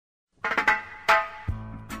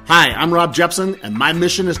Hi, I'm Rob Jepson, and my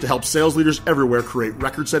mission is to help sales leaders everywhere create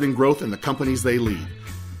record-setting growth in the companies they lead.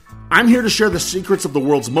 I'm here to share the secrets of the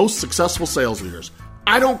world's most successful sales leaders.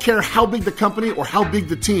 I don't care how big the company or how big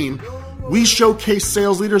the team, we showcase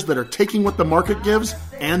sales leaders that are taking what the market gives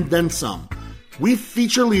and then some. We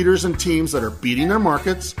feature leaders and teams that are beating their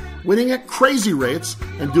markets, winning at crazy rates,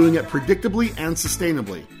 and doing it predictably and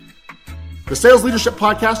sustainably. The Sales Leadership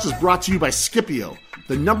Podcast is brought to you by Scipio.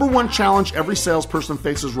 The number one challenge every salesperson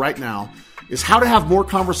faces right now is how to have more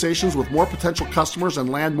conversations with more potential customers and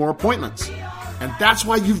land more appointments. And that's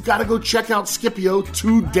why you've got to go check out Scipio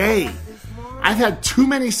today. I've had too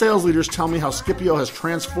many sales leaders tell me how Scipio has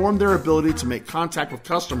transformed their ability to make contact with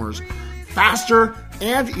customers faster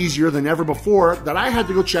and easier than ever before that I had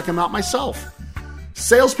to go check them out myself.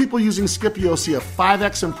 Salespeople using Scipio see a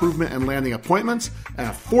 5x improvement in landing appointments and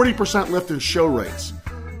a 40% lift in show rates.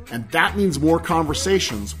 And that means more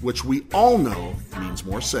conversations, which we all know means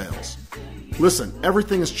more sales. Listen,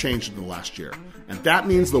 everything has changed in the last year, and that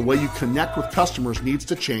means the way you connect with customers needs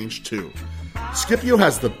to change too. Scipio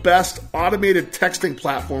has the best automated texting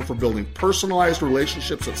platform for building personalized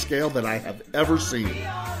relationships at scale that I have ever seen.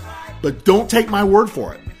 But don't take my word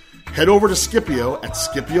for it. Head over to Scipio at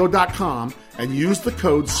Scipio.com and use the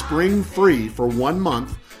code SPRINGFREE for 1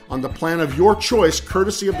 month on the plan of your choice,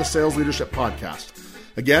 courtesy of the Sales Leadership Podcast.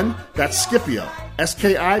 Again, that's Scipio,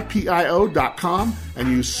 Skipio.com, and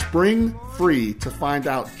use SPRINGFREE to find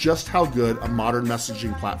out just how good a modern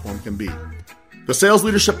messaging platform can be. The Sales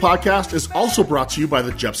Leadership Podcast is also brought to you by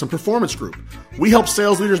the Jepson Performance Group. We help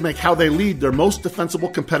sales leaders make how they lead their most defensible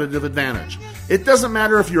competitive advantage. It doesn't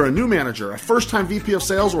matter if you're a new manager, a first-time VP of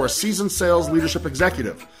sales, or a seasoned sales leadership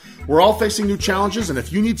executive. We're all facing new challenges, and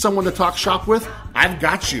if you need someone to talk shop with, I've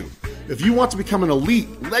got you. If you want to become an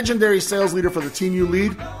elite, legendary sales leader for the team you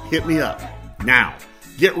lead, hit me up. Now,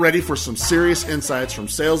 get ready for some serious insights from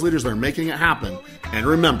sales leaders that are making it happen. And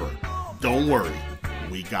remember, don't worry,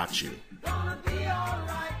 we got you.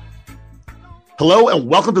 Hello and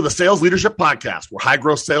welcome to the Sales Leadership Podcast, where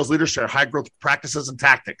high-growth sales leaders share high-growth practices and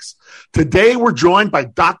tactics. Today, we're joined by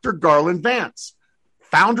Dr. Garland Vance,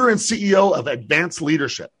 founder and CEO of Advanced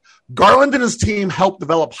Leadership. Garland and his team help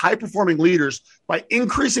develop high-performing leaders by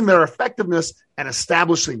increasing their effectiveness and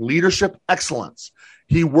establishing leadership excellence.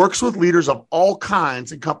 He works with leaders of all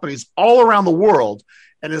kinds and companies all around the world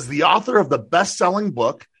and is the author of the best-selling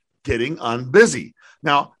book, Getting Unbusy.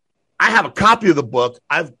 Now, I have a copy of the book.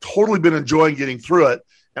 I've totally been enjoying getting through it,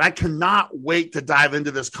 and I cannot wait to dive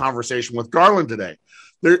into this conversation with Garland today.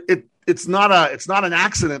 It's not an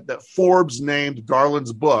accident that Forbes named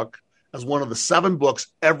Garland's book as one of the 7 books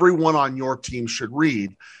everyone on your team should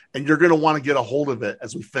read, and you're going to want to get a hold of it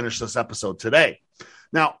as we finish this episode today.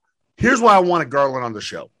 Now, here's why I wanted Garland on the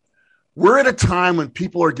show. We're at a time when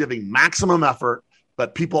people are giving maximum effort,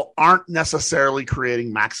 but people aren't necessarily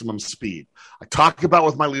creating maximum speed. I talk about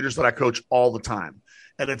with my leaders that I coach all the time,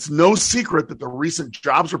 and it's no secret that the recent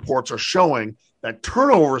jobs reports are showing that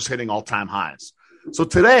turnover is hitting all-time highs. So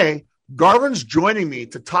today, Garland's joining me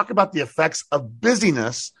to talk about the effects of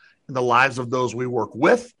busyness in the lives of those we work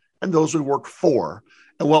with and those we work for,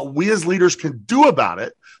 and what we as leaders can do about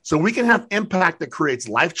it so we can have impact that creates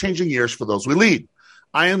life-changing years for those we lead.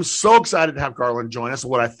 I am so excited to have Garland join us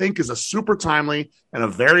on what I think is a super timely and a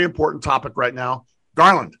very important topic right now.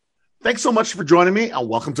 Garland, thanks so much for joining me, and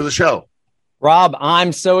welcome to the show. Rob,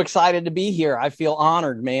 I'm so excited to be here. I feel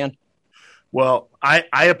honored, man. Well, I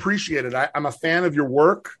appreciate it. I'm a fan of your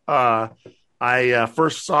work. I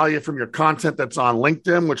first saw you from your content that's on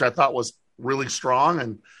LinkedIn, which I thought was really strong.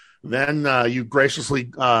 And then you graciously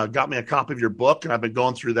got me a copy of your book, and I've been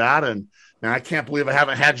going through that. And I can't believe I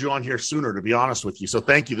haven't had you on here sooner, to be honest with you. So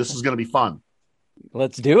thank you. This is going to be fun.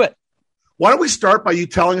 Let's do it. Why don't we start by you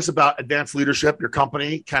telling us about Advanced Leadership, your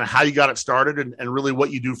company, kind of how you got it started, and really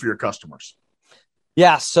what you do for your customers.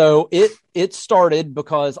 Yeah, so it started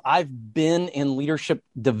because I've been in leadership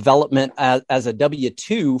development as a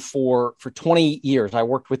W-2 for 20 years. I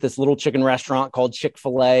worked with this little chicken restaurant called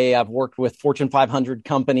Chick-fil-A. I've worked with Fortune 500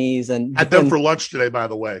 companies. And had them for lunch today, by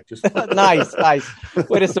the way. Just nice.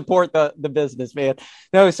 Way to support the business, man.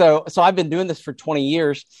 No, so I've been doing this for 20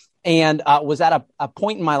 years. And was at a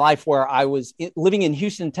point in my life where I was living in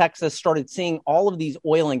Houston, Texas, started seeing all of these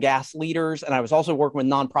oil and gas leaders. And I was also working with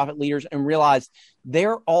nonprofit leaders and realized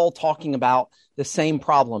they're all talking about the same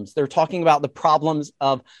problems. They're talking about the problems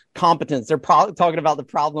of competence. They're talking about the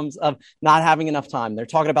problems of not having enough time. They're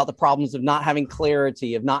talking about the problems of not having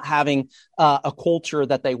clarity, of not having a culture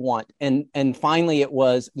that they want. And finally, it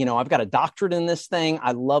was, I've got a doctorate in this thing.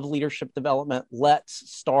 I love leadership development.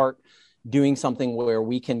 Let's start doing something where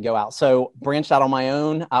we can go out. So branched out on my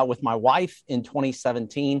own with my wife in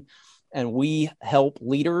 2017, and we help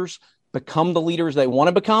leaders become the leaders they want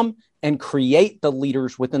to become and create the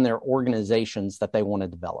leaders within their organizations that they want to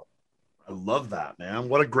develop. I love that, man.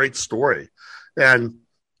 What a great story. And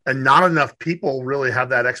not enough people really have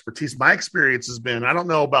that expertise. My experience has been, I don't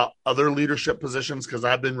know about other leadership positions because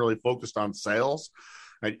I've been really focused on sales.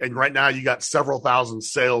 And right now you got several thousand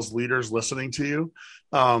sales leaders listening to you.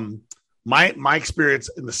 My experience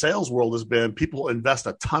in the sales world has been people invest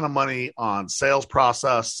a ton of money on sales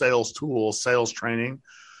process, sales tools, sales training.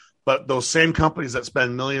 But those same companies that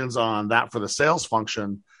spend millions on that for the sales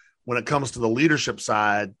function, when it comes to the leadership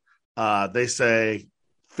side, they say,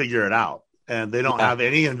 figure it out. And they don't have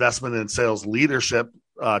any investment in sales leadership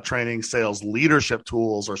training, sales leadership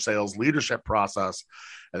tools, or sales leadership process.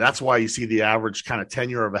 And that's why you see the average kind of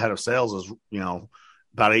tenure of a head of sales is,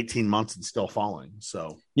 about 18 months and still falling.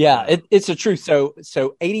 So, it's the truth. So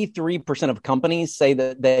 83% of companies say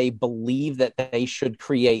that they believe that they should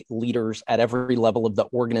create leaders at every level of the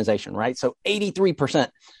organization, right? So 83%.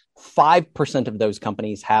 5% of those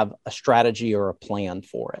companies have a strategy or a plan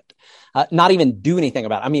for it. Not even do anything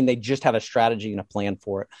about it. I mean, they just have a strategy and a plan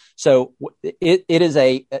for it. So it is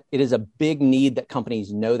a big need that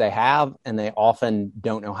companies know they have, and they often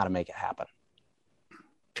don't know how to make it happen.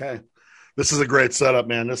 Okay. This is a great setup,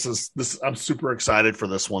 man. I'm super excited for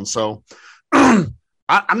this one. So I'm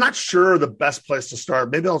not sure the best place to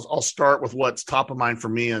start. Maybe I'll start with what's top of mind for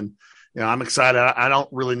me. And, I'm excited. I don't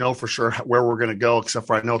really know for sure where we're going to go, except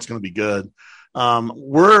for I know it's going to be good.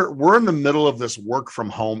 We're in the middle of this work from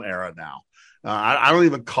home era now. I don't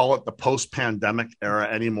even call it the post-pandemic era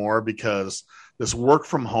anymore, because this work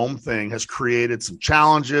from home thing has created some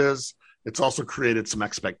challenges. It's also created some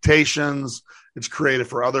expectations. It's created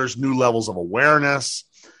for others new levels of awareness.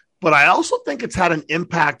 But I also think it's had an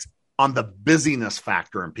impact on the busyness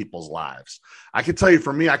factor in people's lives. I can tell you,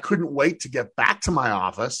 for me, I couldn't wait to get back to my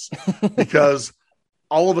office because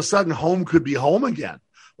all of a sudden home could be home again.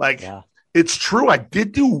 It's true. I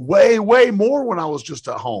did do way, way more when I was just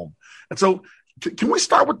at home. And so can we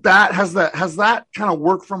start with that? Has that kind of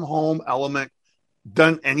work from home element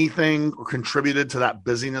done anything or contributed to that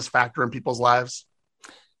busyness factor in people's lives?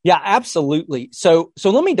 Yeah, absolutely. So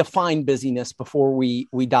let me define busyness before we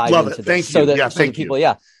dive into this. Thank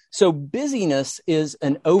you. So busyness is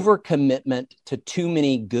an overcommitment to too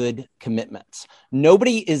many good commitments.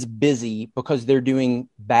 Nobody is busy because they're doing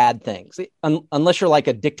bad things, unless you're like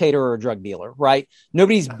a dictator or a drug dealer, right?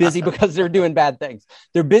 Nobody's busy because they're doing bad things.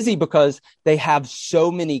 They're busy because they have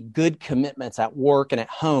so many good commitments at work and at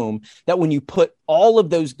home that when you put all of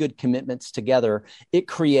those good commitments together, it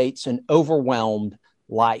creates an overwhelmed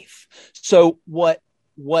life. So what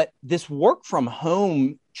this work from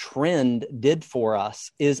home trend did for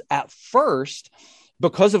us is, at first,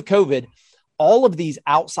 because of COVID, all of these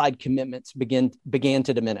outside commitments began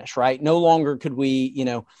to diminish, right? No longer could we,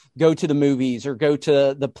 go to the movies or go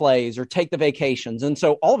to the plays or take the vacations. And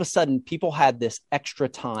so all of a sudden people had this extra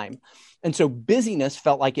time. And so busyness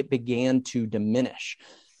felt like it began to diminish,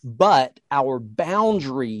 but our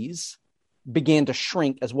boundaries began to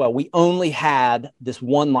shrink as well. We only had this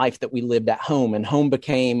one life that we lived at home, and home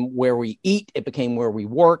became where we eat. It became where we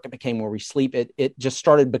work. It became where we sleep. It just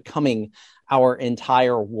started becoming our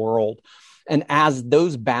entire world. And as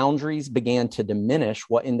those boundaries began to diminish,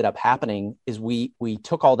 what ended up happening is we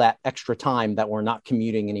took all that extra time that we're not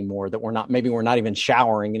commuting anymore, that we're not even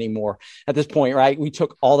showering anymore at this point, right? We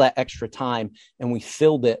took all that extra time and we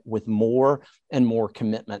filled it with more and more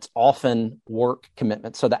commitments, often work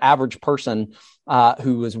commitments. So the average person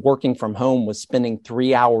who was working from home was spending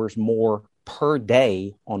 3 hours more per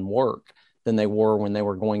day on work than they were when they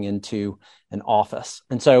were going into an office.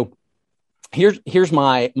 And so here's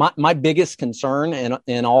my biggest concern,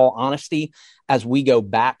 in all honesty, as we go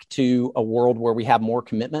back to a world where we have more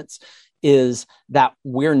commitments, is that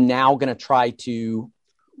we're now going to try to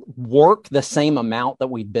work the same amount that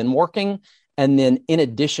we've been working. And then in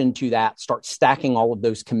addition to that, start stacking all of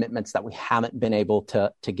those commitments that we haven't been able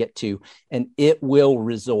to get to. And it will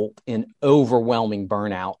result in overwhelming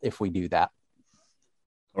burnout if we do that.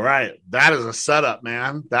 All right. That is a setup,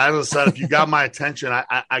 man. That is a setup. You got my attention.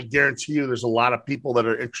 I guarantee you there's a lot of people that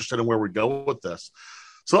are interested in where we go with this.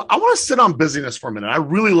 So I want to sit on busyness for a minute. I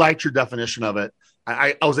really liked your definition of it.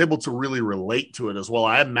 I was able to really relate to it as well.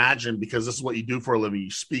 I imagine, because this is what you do for a living.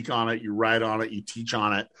 You speak on it, you write on it, you teach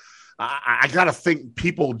on it. I got to think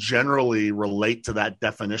people generally relate to that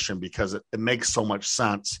definition because it makes so much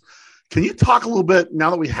sense. Can you talk a little bit, now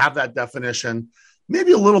that we have that definition,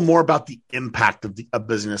 maybe a little more about the impact of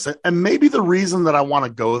business, and maybe the reason that I want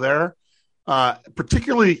to go there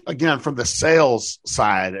particularly, again, from the sales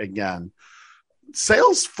side, again,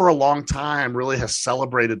 sales for a long time really has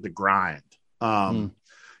celebrated the grind.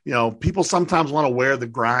 People sometimes want to wear the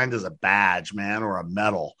grind as a badge, man, or a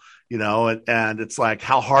medal, and it's like,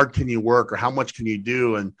 how hard can you work or how much can you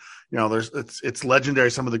do? And, it's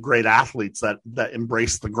legendary. Some of the great athletes that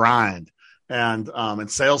embrace the grind. And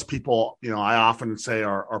salespeople, I often say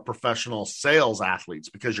are professional sales athletes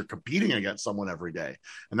because you're competing against someone every day.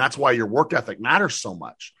 And that's why your work ethic matters so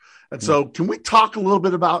much. And so can we talk a little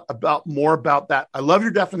bit about more about that? I love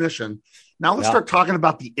your definition. Now let's start talking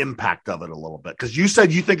about the impact of it a little bit. Because you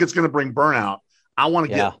said you think it's going to bring burnout. I want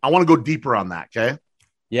to go deeper on that. Okay.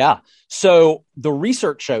 Yeah. So the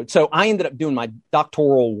research showed, so I ended up doing my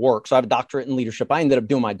doctoral work. So I have a doctorate in leadership. I ended up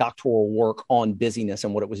doing my doctoral work on busyness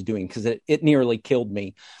and what it was doing because it nearly killed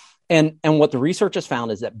me. And what the research has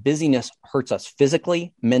found is that busyness hurts us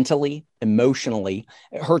physically, mentally, emotionally.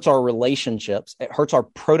 It hurts our relationships. It hurts our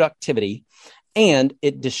productivity. And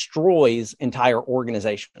it destroys entire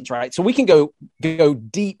organizations, right? So we can go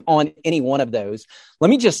deep on any one of those. Let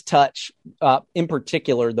me just touch in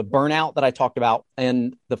particular the burnout that I talked about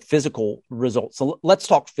and the physical results. So let's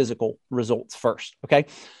talk physical results first, okay?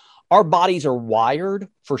 Our bodies are wired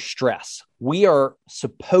for stress. We are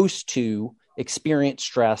supposed to experience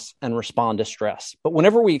stress and respond to stress. But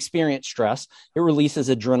whenever we experience stress, it releases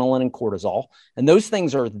adrenaline and cortisol. And those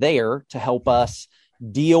things are there to help us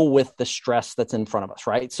deal with the stress that's in front of us,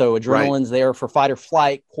 right? So adrenaline's there for fight or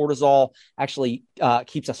flight. Cortisol actually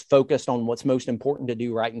keeps us focused on what's most important to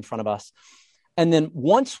do right in front of us. And then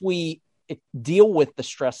once we deal with the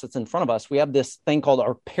stress that's in front of us, we have this thing called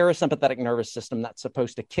our parasympathetic nervous system that's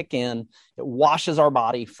supposed to kick in. It washes our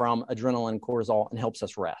body from adrenaline and cortisol and helps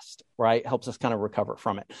us rest, right? Helps us kind of recover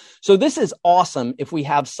from it. So this is awesome if we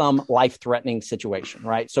have some life-threatening situation,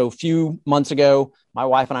 right? So a few months ago, my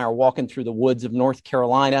wife and I are walking through the woods of North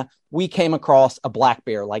Carolina. We came across a black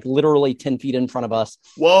bear, like literally 10 feet in front of us.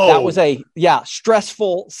 Whoa. That was a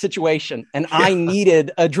stressful situation. And I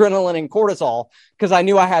needed adrenaline and cortisol because I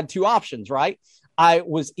knew I had two options, right? I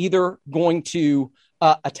was either going to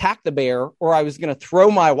attack the bear or I was going to throw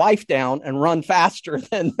my wife down and run faster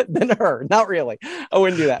than her. Not really. I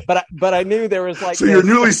wouldn't do that. But I knew there was like. So you're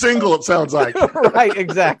newly single, it sounds like. Right.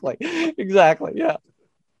 Exactly. Yeah.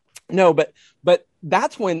 No, but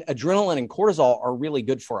that's when adrenaline and cortisol are really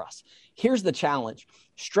good for us. Here's the challenge.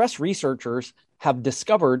 Stress researchers have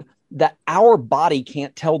discovered that our body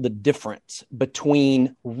can't tell the difference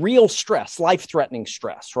between real stress, life-threatening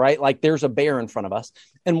stress, right? Like there's a bear in front of us,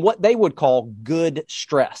 and what they would call good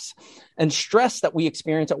stress. And stress that we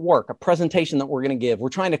experience at work, a presentation that we're going to give, we're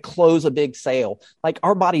trying to close a big sale. Like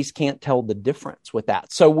our bodies can't tell the difference with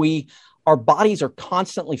that. So our bodies are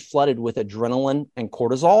constantly flooded with adrenaline and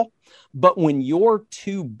cortisol. But when you're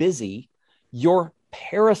too busy, your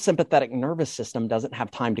parasympathetic nervous system doesn't have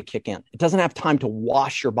time to kick in. It doesn't have time to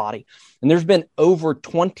wash your body. And there's been over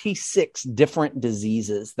 26 different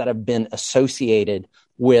diseases that have been associated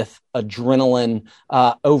with adrenaline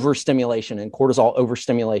overstimulation and cortisol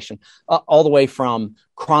overstimulation, all the way from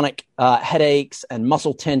chronic headaches and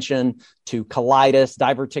muscle tension to colitis,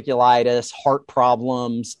 diverticulitis, heart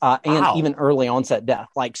problems, and even early onset death.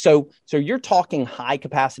 Like, so you're talking high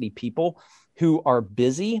capacity people who are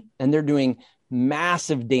busy and they're doing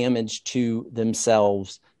massive damage to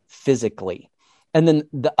themselves physically. And then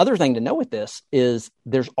the other thing to know with this is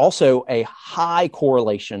there's also a high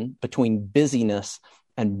correlation between busyness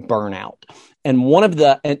and burnout. And one of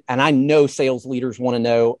the, and I know sales leaders want to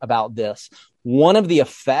know about this, one of the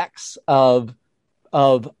effects of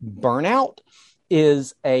burnout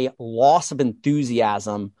is a loss of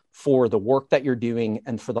enthusiasm for the work that you're doing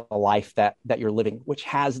and for the life that you're living,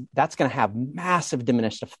 that's going to have massive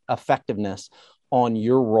diminished effectiveness on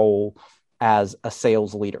your role as a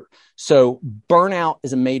sales leader. So burnout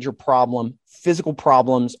is a major problem. Physical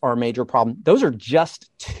problems are a major problem. Those are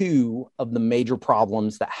just two of the major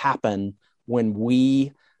problems that happen when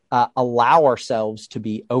we allow ourselves to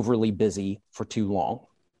be overly busy for too long.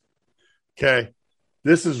 Okay.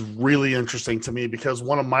 This is really interesting to me because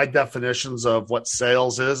one of my definitions of what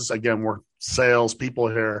sales is, again, we're sales people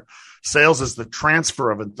here. Sales is the transfer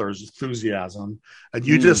of enthusiasm. And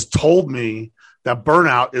you just told me that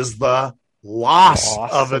burnout is the loss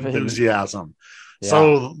of enthusiasm. Yeah.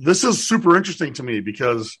 So this is super interesting to me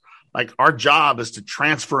because like our job is to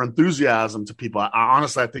transfer enthusiasm to people.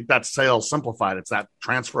 Honestly, I think that's sales simplified. It's that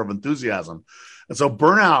transfer of enthusiasm. And so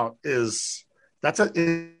burnout that's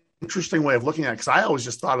an interesting way of looking at it because I always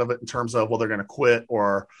just thought of it in terms of, well, they're going to quit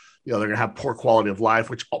or, they're going to have poor quality of life,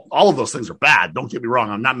 which all of those things are bad. Don't get me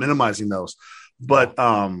wrong. I'm not minimizing those, but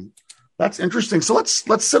That's interesting. So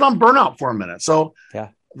let's sit on burnout for a minute. So Yeah.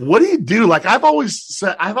 what do you do? Like I've always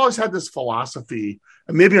had this philosophy,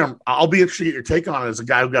 and maybe I'll be interested to get your take on it as a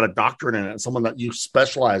guy who got a doctorate in it and someone that you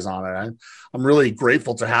specialize on it. I'm really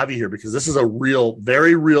grateful to have you here because this is a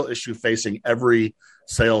very real issue facing every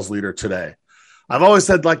sales leader today. I've always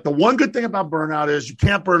said, like, the one good thing about burnout is you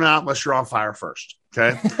can't burn out unless you're on fire first.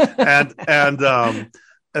 Okay.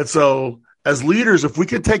 and so as leaders, if we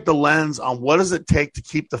could take the lens on what does it take to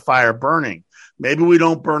keep the fire burning, maybe we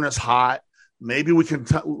don't burn as hot. Maybe we can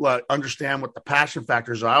understand what the passion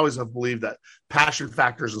factors are. I always have believed that passion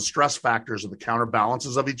factors and stress factors are the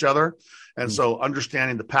counterbalances of each other. And so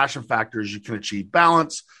understanding the passion factors, you can achieve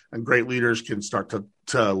balance, and great leaders can start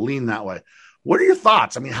to lean that way. What are your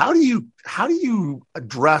thoughts? I mean, how do you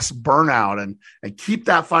address burnout and keep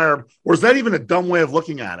that fire? Or is that even a dumb way of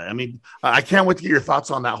looking at it? I mean, I can't wait to get your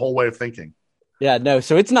thoughts on that whole way of thinking. Yeah, no.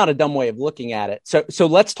 So it's not a dumb way of looking at it. So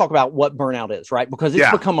let's talk about what burnout is, right? Because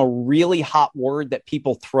it's become a really hot word that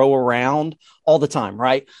people throw around all the time,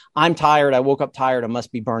 right? I'm tired. I woke up tired. I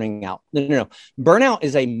must be burning out. No. Burnout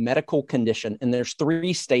is a medical condition, and there's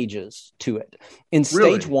 3 stages to it. In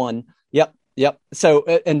stage 1, yep. So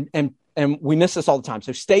and we miss this all the time.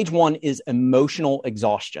 So stage 1 is emotional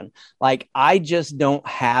exhaustion. Like, I just don't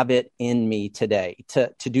have it in me today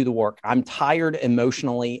to do the work. I'm tired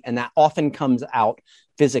emotionally, and that often comes out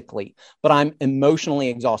physically, but I'm emotionally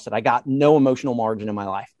exhausted. I got no emotional margin in my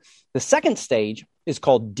life. The second stage is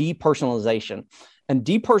called depersonalization. And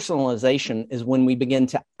depersonalization is when we begin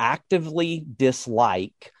to actively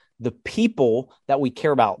dislike the people that we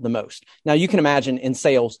care about the most. Now, you can imagine in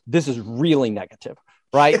sales, this is really negative.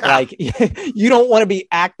 Right? Yeah. Like, you don't want to be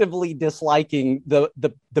actively disliking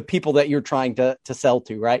the people that you're trying to sell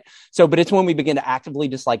to, right? So, but it's when we begin to actively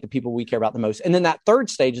dislike the people we care about the most. And then that third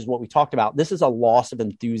stage is what we talked about. This is a loss of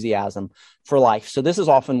enthusiasm for life. So this is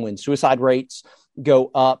often when suicide rates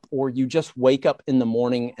go up, or you just wake up in the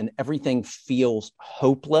morning and everything feels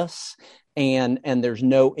hopeless, and there's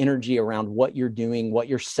no energy around what you're doing, what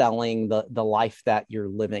you're selling, the life that you're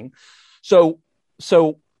living. So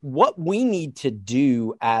what we need to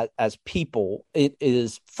do as people, it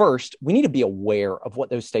is first, we need to be aware of what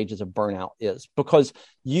those stages of burnout is, because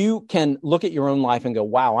you can look at your own life and go,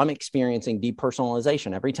 wow, I'm experiencing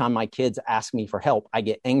depersonalization. Every time my kids ask me for help, I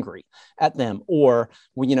get angry at them. Or,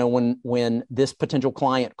 when this potential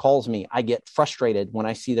client calls me, I get frustrated when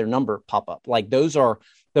I see their number pop up. Like, those are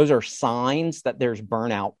signs that there's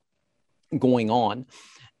burnout going on.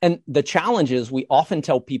 And the challenge is, we often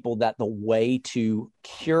tell people that the way to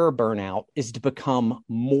cure burnout is to become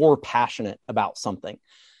more passionate about something.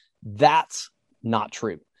 That's not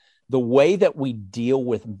true. The way that we deal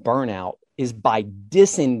with burnout is by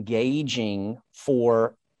disengaging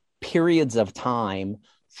for periods of time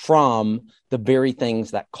from the very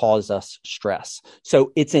things that cause us stress.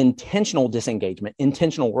 So it's intentional disengagement,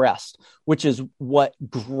 intentional rest, which is what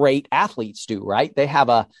great athletes do, right? They have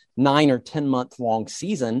a 9 or 10 month long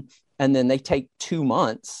season, and then they take 2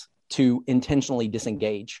 months to intentionally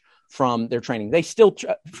disengage from their training. They still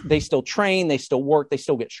train, they still work, they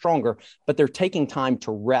still get stronger, but they're taking time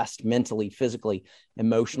to rest mentally, physically,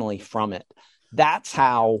 emotionally from it. That's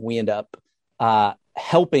how we end up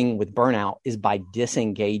helping with burnout, is by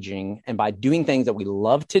disengaging and by doing things that we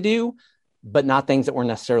love to do, but not things that we're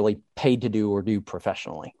necessarily paid to do or do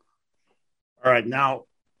professionally. All right. Now,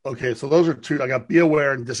 okay. So those are 2. I got be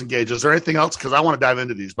aware and disengage. Is there anything else? Because I want to dive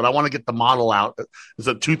into these, but I want to get the model out. Is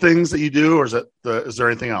it 2 things that you do, or is there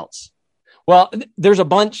anything else? Well, there's a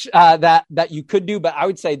bunch that you could do, but I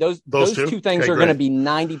would say those 2 things are going to be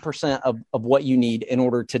 90% of what you need in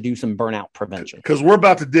order to do some burnout prevention. Because we're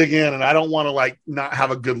about to dig in, and I don't want to not have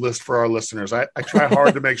a good list for our listeners. I try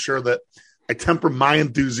hard to make sure that I temper my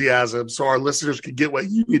enthusiasm so our listeners can get what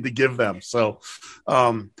you need to give them. So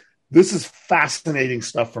this is fascinating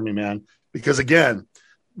stuff for me, man, because again,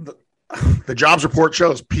 the jobs report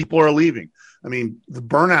shows people are leaving. I mean, the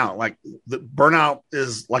burnout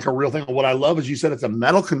is like a real thing. What I love is you said it's a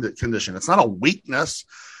mental condition. It's not a weakness.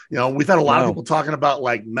 We've had a lot of people talking about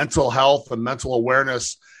like mental health and mental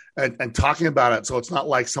awareness and talking about it. So it's not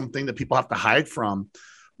like something that people have to hide from.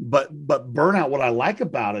 But burnout, what I like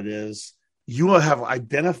about it is you have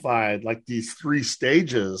identified like these 3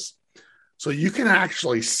 stages. So you can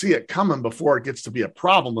actually see it coming before it gets to be a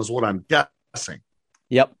problem, is what I'm guessing.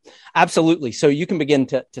 Yep, absolutely. So you can begin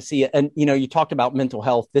to see it. And, you talked about mental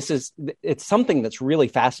health. It's something that's really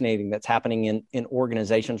fascinating that's happening in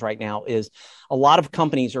organizations right now. Is a lot of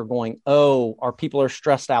companies are going, oh, our people are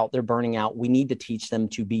stressed out, they're burning out, we need to teach them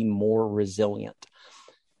to be more resilient.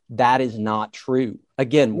 That is not true.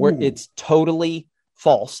 Again, it's totally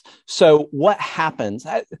false. So what happens?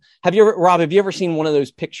 Rob, have you ever seen one of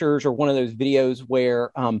those pictures or one of those videos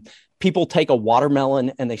where people take a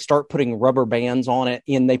watermelon and they start putting rubber bands on it,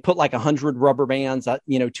 and they put like 100 rubber bands,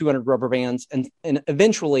 200 rubber bands, and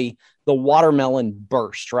eventually the watermelon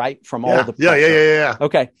bursts, right? From all the pressure. Yeah.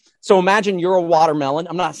 Okay. So imagine you're a watermelon.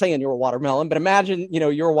 I'm not saying you're a watermelon, but imagine,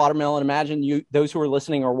 you're a watermelon. Imagine those who are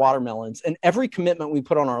listening are watermelons. And every commitment we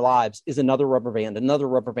put on our lives is another rubber band, another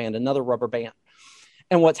rubber band, another rubber band.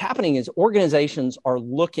 And what's happening is organizations are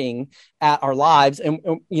looking at our lives, and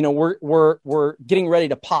we're getting ready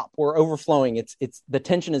to pop. We're overflowing. It's the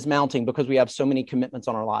tension is mounting because we have so many commitments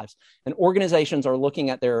on our lives. And organizations are looking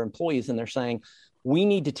at their employees and they're saying, we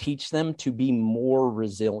need to teach them to be more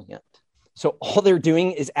resilient. So all they're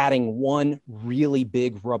doing is adding one really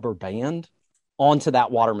big rubber band onto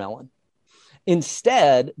that watermelon.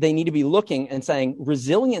 Instead, they need to be looking and saying,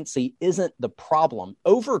 resiliency isn't the problem.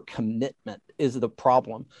 Overcommitment is the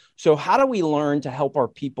problem. So how do we learn to help our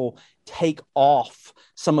people take off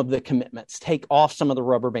some of the commitments, take off some of the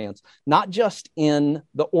rubber bands, not just in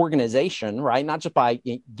the organization, right? Not just by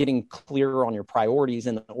getting clearer on your priorities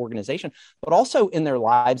in the organization, but also in their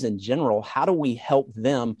lives in general. How do we help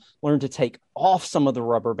them learn to take off some of the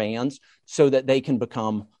rubber bands so that they can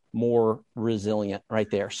become more resilient right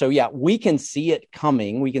there? So yeah, we can see it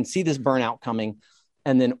coming. We can see this burnout coming.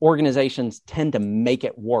 And then organizations tend to make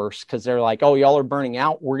it worse because they're like, oh, y'all are burning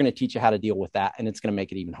out. We're going to teach you how to deal with that. And it's going to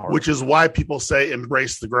make it even harder. Which is why people say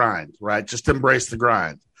embrace the grind, right? Just embrace the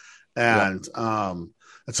grind. And, and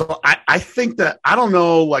so I think that, I don't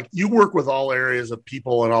know, like you work with all areas of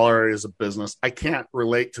people and all areas of business. I can't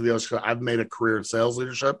relate to the others because I've made a career in sales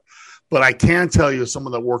leadership. But I can tell you, as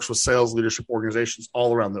someone that works with sales leadership organizations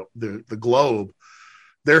all around the globe,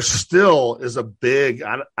 there still is a big,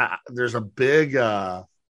 there's a big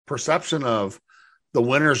perception of the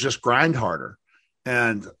winners just grind harder.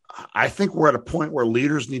 And I think we're at a point where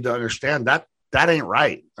leaders need to understand that ain't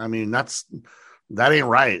right. I mean, that ain't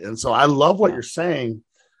right. And so I love what you're saying.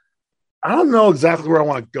 I don't know exactly where I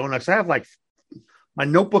want to go next. I have my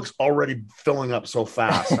notebook's already filling up so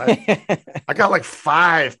fast. I got like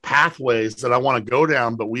 5 pathways that I want to go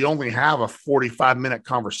down, but we only have a 45-minute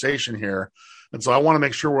conversation here. And so I want to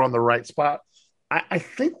make sure we're on the right spot. I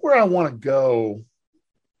think where I want to go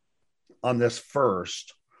on this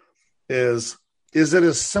first is it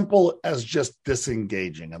as simple as just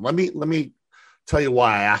disengaging? And let me tell you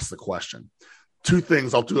why I asked the question. 2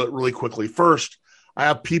 things. I'll do it really quickly. First, I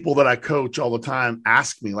have people that I coach all the time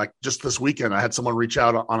ask me, like just this weekend, I had someone reach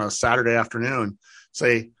out on a Saturday afternoon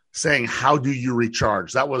saying, how do you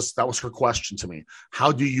recharge? That was her question to me.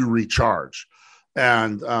 How do you recharge?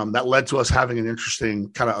 And that led to us having an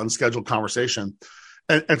interesting kind of unscheduled conversation.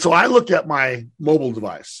 And so I look at my mobile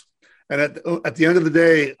device, and at the end of the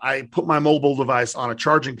day, I put my mobile device on a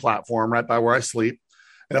charging platform right by where I sleep.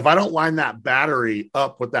 And if I don't line that battery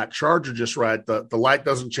up with that charger just right, the light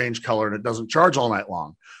doesn't change color and it doesn't charge all night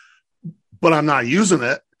long. But I'm not using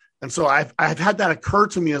it. And so I've had that occur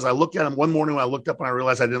to me as I look at them. One morning when I looked up and I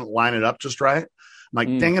realized I didn't line it up just right. I'm like,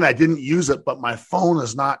 dang it, I didn't use it, but my phone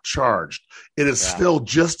is not charged. It is still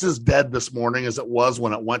just as dead this morning as it was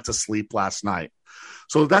when it went to sleep last night.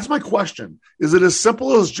 So that's my question. Is it as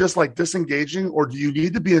simple as just like disengaging, or do you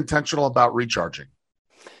need to be intentional about recharging?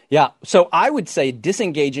 Yeah. So I would say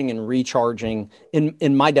disengaging and recharging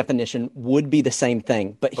in my definition would be the same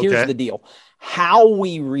thing. But here's the deal. How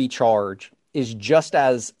we recharge is just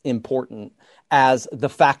as important as the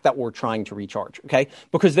fact that we're trying to recharge. Okay.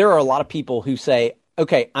 Because there are a lot of people who say,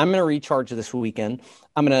 okay, I'm going to recharge this weekend.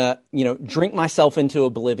 I'm going to, drink myself into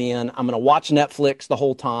oblivion. I'm going to watch Netflix the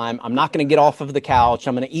whole time. I'm not going to get off of the couch.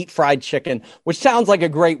 I'm going to eat fried chicken, which sounds like a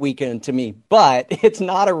great weekend to me, but it's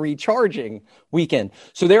not a recharging weekend.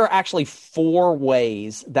 So there are actually 4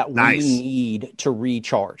 ways that we need to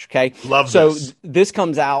recharge. Okay. Love this. So this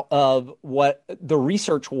comes out of what the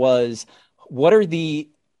research was. What are the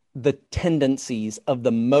tendencies of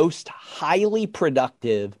the most highly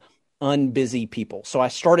productive unbusy people? So I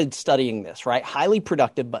started studying this, right? Highly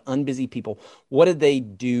productive, but unbusy people. What did they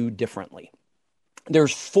do differently?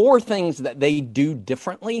 There's 4 things that they do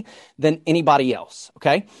differently than anybody else.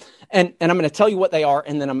 Okay. And I'm going to tell you what they are.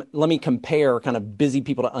 And then let me compare kind of busy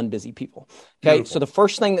people to unbusy people. Okay. Beautiful. So the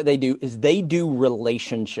first thing that they do is they do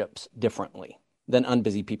relationships differently than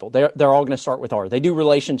unbusy people. They're all going to start with R. They do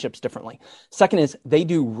relationships differently. Second is they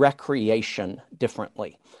do recreation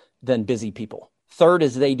differently than busy people. Third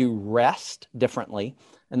is they do rest differently.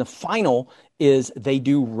 And the final is they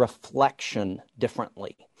do reflection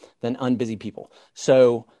differently than unbusy people.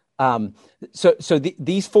 So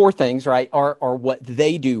these 4 things, right, are what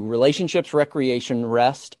they do: relationships, recreation,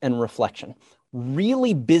 rest, and reflection.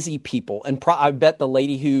 really busy people, and I bet the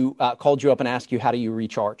lady who called you up and asked you, how do you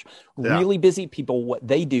recharge? Yeah. Really busy people, what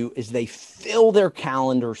they do is they fill their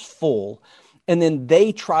calendars full, and then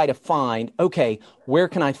they try to find, okay, where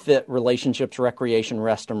can I fit relationships, recreation,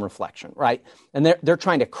 rest, and reflection, right? And they're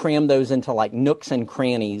trying to cram those into like nooks and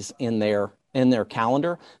crannies in their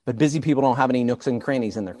calendar, but busy people don't have any nooks and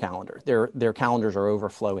crannies in their calendar. Their calendars are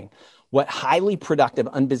overflowing. What highly productive,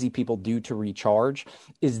 unbusy people do to recharge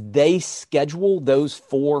is they schedule those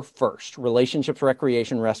 4 first: relationships,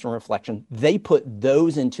 recreation, rest, and reflection. They put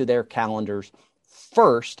those into their calendars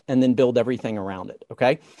first and then build everything around it.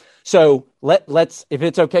 Okay. So let's, if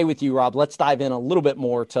it's okay with you, Rob, let's dive in a little bit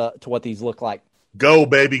more to what these look like. Go,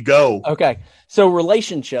 baby, go. Okay. So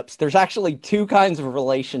relationships, there's actually 2 kinds of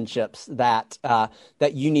relationships that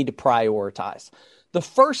you need to prioritize. The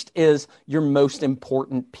first is your most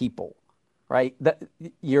important people, right?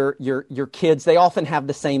 Your kids, they often have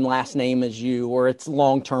the same last name as you, or it's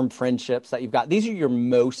long-term friendships that you've got. These are your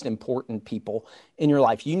most important people in your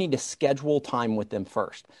life. You need to schedule time with them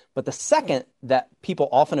first. But the second that people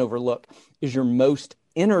often overlook is your most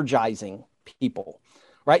energizing people.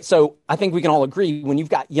 Right. So I think we can all agree when you've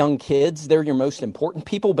got young kids, they're your most important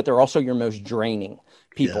people, but they're also your most draining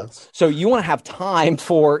people. Yes. So you want to have time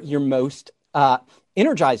for your most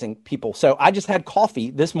energizing people. So I just had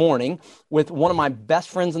coffee this morning with one of my best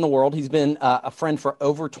friends in the world. He's been a friend for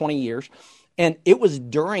over 20 years. And it was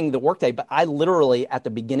during the workday, but I literally, at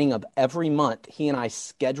the beginning of every month, he and I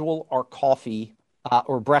schedule our coffee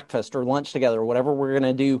or breakfast or lunch together, or whatever we're going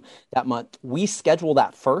to do that month. We schedule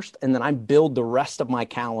that first, and then I build the rest of my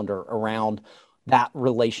calendar around that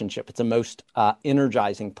relationship. It's the most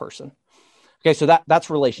energizing person. Okay, so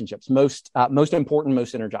that's relationships, most important,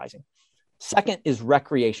 most energizing. Second is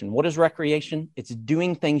recreation. What is recreation? It's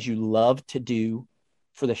doing things you love to do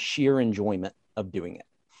for the sheer enjoyment of doing it.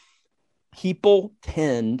 People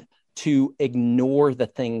tend to ignore the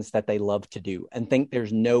things that they love to do and think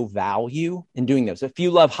there's no value in doing those. If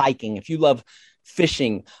you love hiking, if you love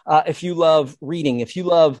fishing, if you love reading, if you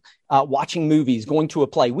love watching movies, going to a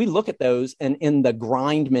play, we look at those and in the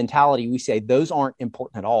grind mentality, we say those aren't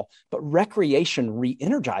important at all. But recreation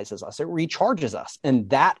re-energizes us. It recharges us. And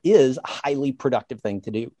that is a highly productive thing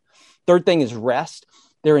to do. Third thing is rest.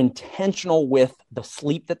 They're intentional with the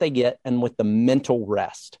sleep that they get and with the mental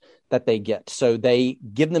rest that they get. So they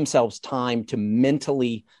give themselves time to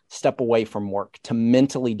mentally step away from work, to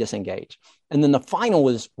mentally disengage. And then the final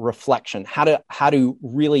is reflection. How do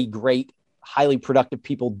really great, highly productive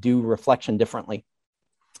people do reflection differently?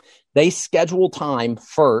 They schedule time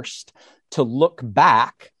first to look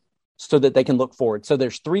back so that they can look forward. So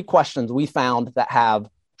there's 3 questions we found that have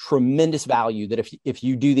tremendous value that if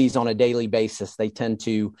you do these on a daily basis, they tend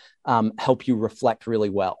to help you reflect really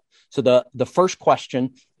well. So the first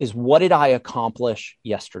question is, what did I accomplish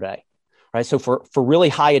yesterday? Right. So for really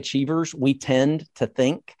high achievers, we tend to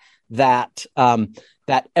think that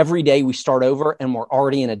that every day we start over and we're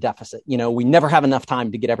already in a deficit. You know, we never have enough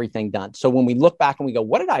time to get everything done. So when we look back and we go,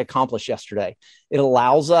 what did I accomplish yesterday? It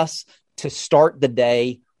allows us to start the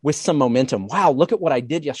day with some momentum. Wow, look at what I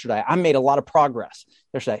did yesterday. I made a lot of progress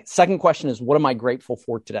yesterday. Second question is, what am I grateful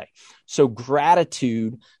for today? So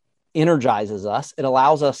gratitude energizes us. It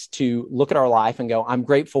allows us to look at our life and go, I'm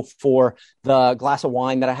grateful for the glass of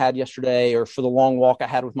wine that I had yesterday, or for the long walk I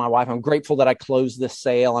had with my wife. I'm grateful that I closed this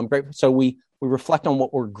sale. I'm grateful. So we reflect on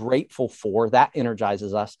what we're grateful for. That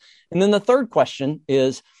energizes us. And then the third question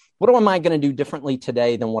is, what am I going to do differently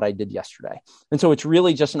today than what I did yesterday? And so it's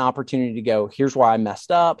really just an opportunity to go, here's why I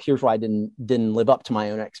messed up. Here's why I didn't live up to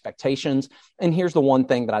my own expectations. And here's the one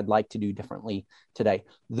thing that I'd like to do differently today.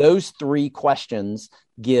 Those 3 questions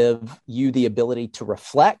give you the ability to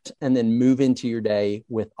reflect and then move into your day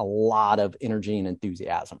with a lot of energy and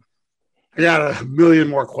enthusiasm. I got a million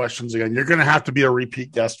more questions again. You're going to have to be a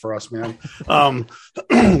repeat guest for us, man.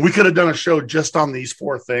 We could have done a show just on these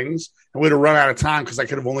 4 things, and we'd have run out of time because I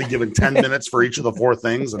could have only given 10 minutes for each of the 4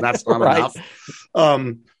 things, and that's not right.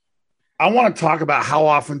 enough. I want to talk about how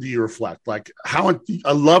often do you reflect? Like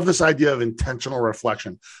I love this idea of intentional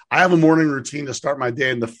reflection. I have a morning routine to start my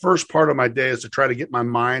day, and the first part of my day is to try to get my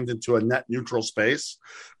mind into a net neutral space,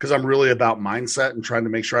 because I'm really about mindset and trying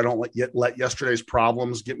to make sure I don't let yesterday's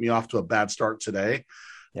problems get me off to a bad start today.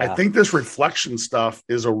 Yeah. I think this reflection stuff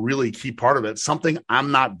is a really key part of it. It's something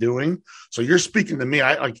I'm not doing. So you're speaking to me.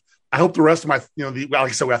 I hope the rest of my, like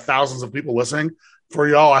I said, we have thousands of people listening. For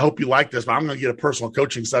y'all, I hope you like this, but I'm going to get a personal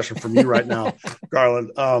coaching session from you right now,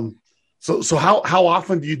 Garland. So how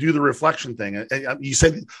often do you do the reflection thing? And you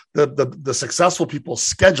said the successful people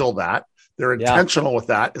schedule that. They're intentional with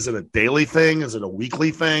that. Is it a daily thing? Is it a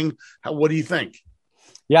weekly thing? What do you think?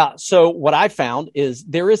 Yeah. So what I found is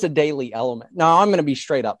there is a daily element. Now, I'm going to be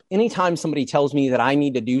straight up. Anytime somebody tells me that I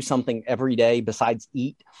need to do something every day besides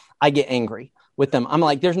eat, I get angry with them. I'm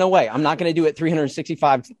like, there's no way. I'm not going to do it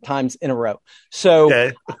 365 times in a row. So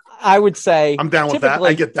okay. I would say I'm down with that.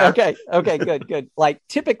 I get that. Okay, good. Like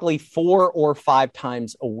typically 4 or 5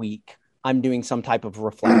 times a week, I'm doing some type of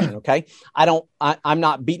reflection. Okay. I'm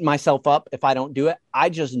not beating myself up if I don't do it. I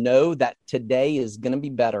just know that today is going to be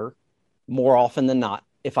better more often than not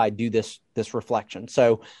if I do this reflection.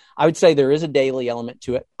 So I would say there is a daily element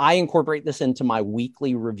to it. I incorporate this into my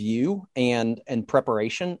weekly review and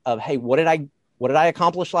preparation of, hey, what did I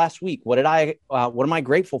accomplish last week? What am I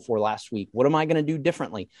grateful for last week? What am I going to do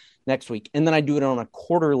differently next week? And then I do it on a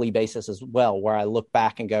quarterly basis as well, where I look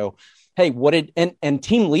back and go, hey, and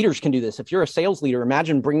team leaders can do this. If you're a sales leader,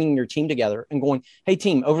 imagine bringing your team together and going, hey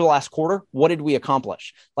team, over the last quarter, what did we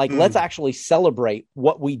accomplish? Like, let's actually celebrate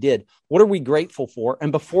what we did. What are we grateful for?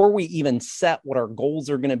 And before we even set what our goals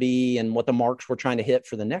are going to be and what the marks we're trying to hit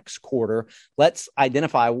for the next quarter, let's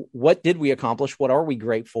identify what did we accomplish? What are we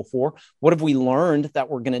grateful for? What have we learned that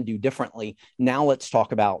we're going to do differently? Now let's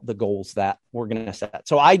talk about the goals that we're going to set.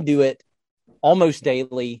 So I do it almost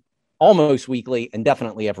daily, almost weekly, and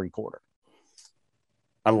definitely every quarter.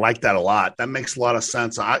 I like that a lot. That makes a lot of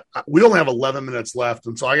sense. We only have 11 minutes left.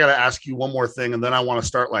 And so I got to ask you one more thing. And then I want to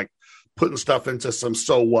start like putting stuff into some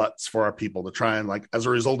so what's for our people to try and like, as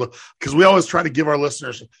a result of, because we always try to give our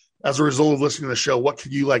listeners, as a result of listening to the show, what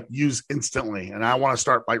could you like use instantly? And I want to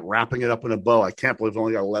start like wrapping it up in a bow. I can't believe we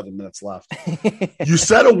only got 11 minutes left. You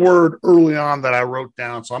said a word early on that I wrote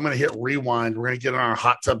down. So I'm going to hit rewind. We're going to get on our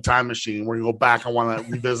hot tub time machine. We're going to go back. I want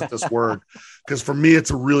to revisit this word because for me,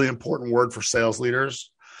 it's a really important word for sales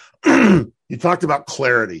leaders. You talked about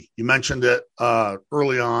clarity. You mentioned it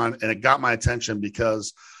early on, and it got my attention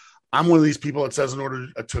because I'm one of these people that says in order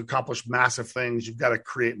to accomplish massive things, you've got to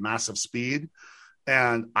create massive speed.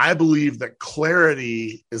 And I believe that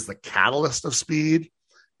clarity is the catalyst of speed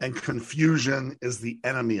and confusion is the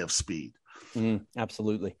enemy of speed.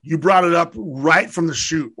 Absolutely. You brought it up right from the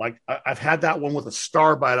shoot. Like I've had that one with a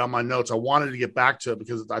star by it on my notes. I wanted to get back to it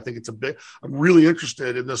because I think I'm really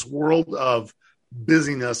interested in this world of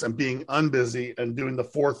busyness and being unbusy and doing the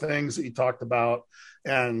 4 things that you talked about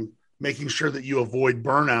and making sure that you avoid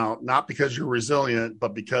burnout, not because you're resilient,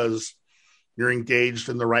 but because you're engaged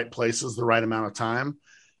in the right places, the right amount of time.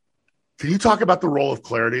 Can you talk about the role of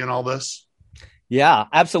clarity in all this? Yeah,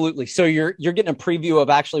 absolutely. So you're getting a preview of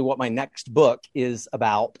actually what my next book is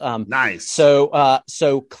about. Nice. So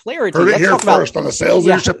clarity. Heard it here first on the Sales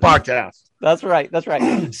Leadership Podcast. That's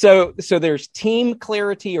right. So there's team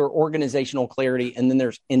clarity or organizational clarity, and then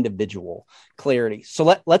there's individual clarity.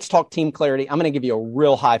 So let's talk team clarity. I'm going to give you a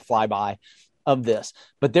real high flyby of this,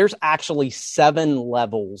 but there's actually 7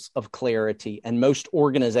 levels of clarity, and most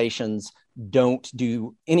organizations don't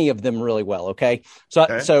do any of them really well. Okay.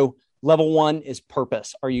 So level 1 is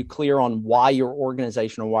purpose. Are you clear on why your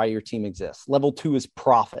organization or why your team exists? Level 2 is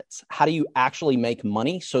profits. How do you actually make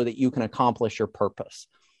money so that you can accomplish your purpose?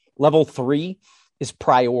 Level 3 is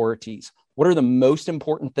priorities. What are the most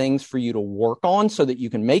important things for you to work on so that you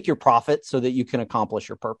can make your profit so that you can accomplish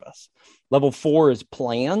your purpose? Level 4 is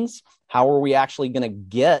plans. How are we actually going to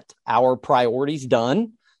get our priorities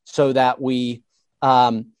done so that we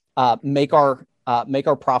make our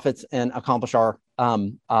profits and accomplish our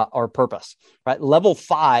purpose, right? Level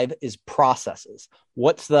 5 is processes.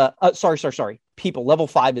 What's the, people. Level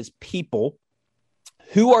 5 is people.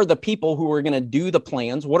 Who are the people who are going to do the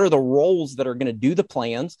plans? What are the roles that are going to do the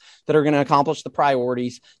plans that are going to accomplish the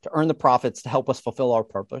priorities to earn the profits to help us fulfill our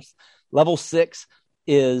purpose? Level 6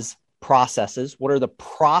 is processes. What are the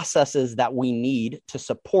processes that we need to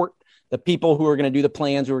support the people who are going to do the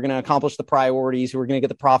plans, who are going to accomplish the priorities, who are going to get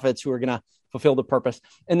the profits, who are going to fulfill the purpose?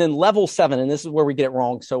 And then level 7, and this is where we get it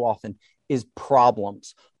wrong so often, is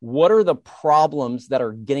problems. What are the problems that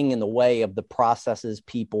are getting in the way of the processes,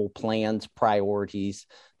 people, plans, priorities,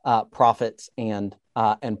 profits, and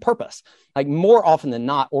purpose? Like more often than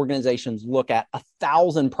not, organizations look at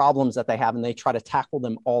 1,000 problems that they have and they try to tackle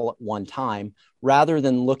them all at one time, rather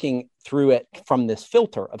than looking through it from this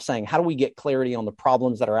filter of saying, how do we get clarity on the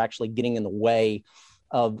problems that are actually getting in the way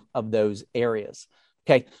of those areas?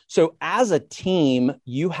 Okay, so as a team,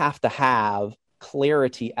 you have to have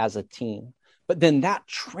clarity as a team, but then that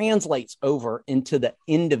translates over into the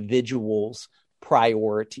individual's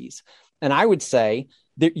priorities. And I would say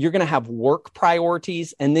that you're going to have work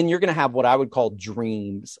priorities, and then you're going to have what I would call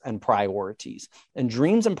dreams and priorities. And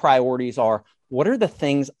dreams and priorities are, what are the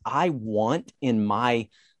things I want in my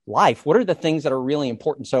life? What are the things that are really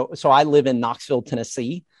important? So I live in Knoxville,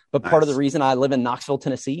 Tennessee. But part of the reason I live in Knoxville,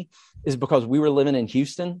 Tennessee is because we were living in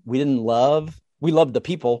Houston. We loved the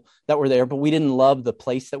people that were there, but we didn't love the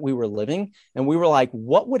place that we were living. And we were like,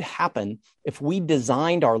 what would happen if we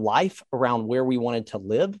designed our life around where we wanted to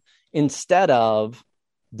live instead of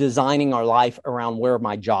designing our life around where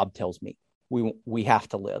my job tells me we have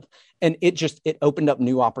to live? And it opened up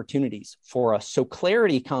new opportunities for us. So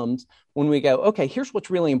clarity comes when we go, okay, here's what's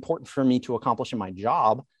really important for me to accomplish in my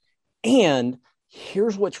job. And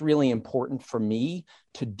here's what's really important for me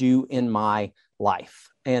to do in my life.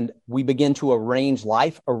 And we begin to arrange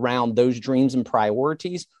life around those dreams and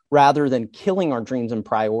priorities rather than killing our dreams and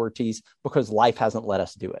priorities because life hasn't let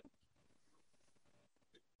us do it.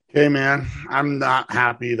 Okay, man, I'm not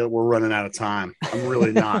happy that we're running out of time. I'm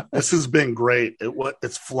really not. This has been great.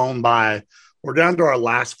 It's flown by. We're down to our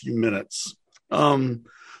last few minutes.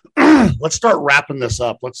 Let's start wrapping this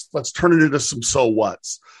up. Let's turn it into some so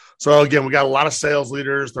whats. So again, we got a lot of sales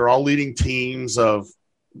leaders. They're all leading teams of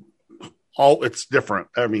all. It's different.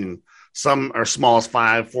 I mean, some are small as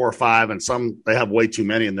 4 or 5, and some they have way too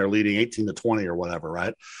many, and they're leading 18 to 20 or whatever,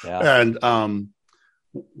 right? Yeah. And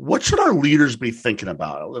what should our leaders be thinking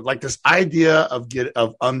about? Like this idea of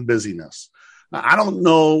unbusyness. Now, I don't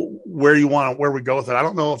know where we go with it. I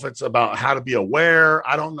don't know if it's about how to be aware.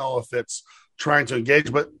 I don't know if it's trying to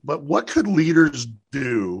engage, but what could leaders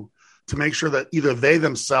do to make sure that either they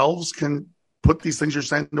themselves can put these things you're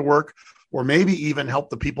saying to work, or maybe even help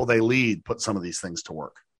the people they lead put some of these things to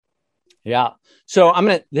work? Yeah. So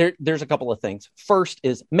there's a couple of things. First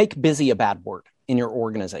is make busy a bad word in your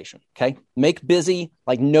organization. Okay. Make busy,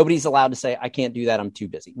 like nobody's allowed to say, I can't do that, I'm too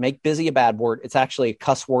busy. Make busy a bad word. It's actually a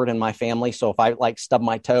cuss word in my family. So if I stub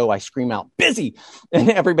my toe, I scream out busy and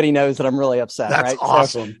everybody knows that I'm really upset. That's right?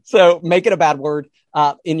 Awesome. So make it a bad word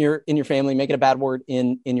in your family, make it a bad word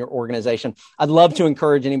in your organization. I'd love to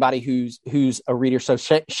encourage anybody who's a reader. So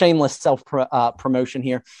shameless self promotion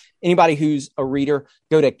here. Anybody who's a reader,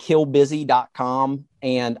 go to killbusy.com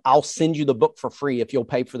and I'll send you the book for free if you'll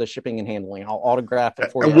pay for the shipping and handling. I'll autograph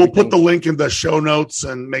it for you. And we'll put the link in the show notes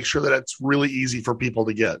and make sure that it's really easy for people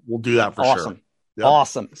to get. We'll do that for sure. Yep.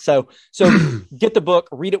 Awesome. So get the book,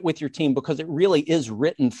 read it with your team, because it really is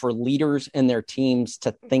written for leaders and their teams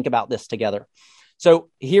to think about this together. So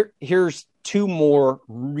here's 2 more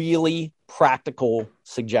really practical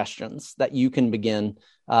suggestions that you can begin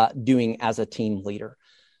doing as a team leader.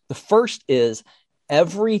 The first is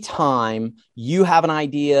every time you have an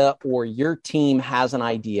idea or your team has an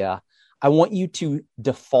idea, I want you to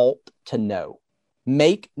default to no.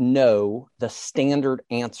 Make no the standard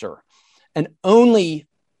answer and only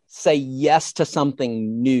say yes to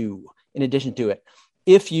something new in addition to it.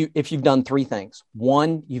 If you've done 3 things.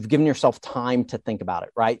 1, you've given yourself time to think about it,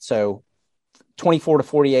 right? So 24 to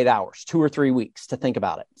 48 hours, 2 or 3 weeks to think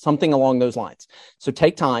about it, something along those lines. So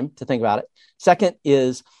take time to think about it. Second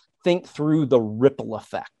is think through the ripple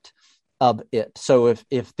effect of it. So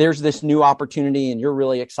if there's this new opportunity and you're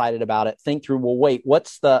really excited about it, think through, well, wait, what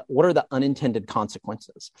are the unintended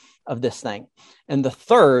consequences of this thing? And the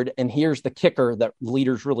third, and here's the kicker that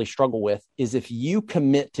leaders really struggle with, is if you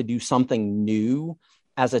commit to do something new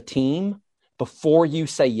as a team, before you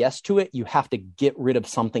say yes to it, you have to get rid of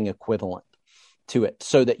something equivalent to it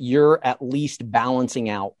so that you're at least balancing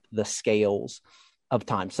out the scales of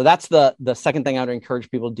time. So that's the second thing I would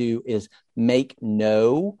encourage people to do is make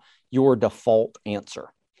no your default answer.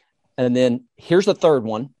 And then here's the third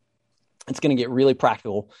one. It's going to get really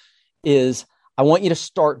practical is I want you to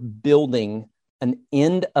start building an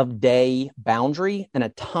end of day boundary and a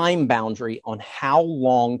time boundary on how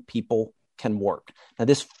long people can work. Now,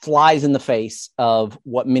 this flies in the face of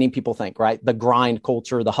what many people think, right? The grind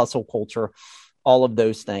culture, the hustle culture, all of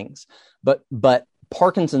those things. But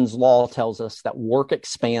Parkinson's law tells us that work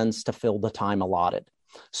expands to fill the time allotted.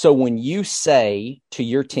 So when you say to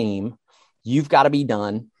your team, you've got to be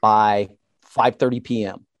done by 5:30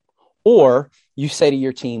 p.m., or you say to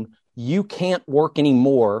your team, you can't work any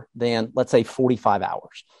more than, let's say, 45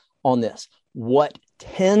 hours on this, what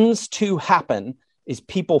tends to happen is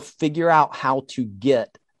people figure out how to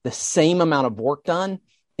get the same amount of work done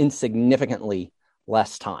in significantly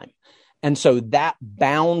less time. And so that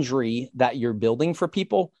boundary that you're building for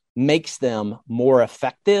people makes them more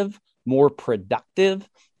effective, more productive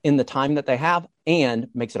in the time that they have, and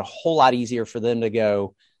makes it a whole lot easier for them to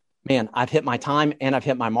go, man, I've hit my time and I've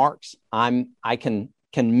hit my marks. I can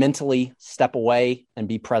mentally step away and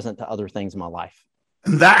be present to other things in my life.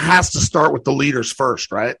 And that has to start with the leaders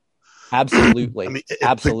first, right? Absolutely. I mean,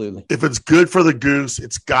 absolutely. If it's good for the goose,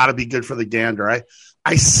 it's got to be good for the gander.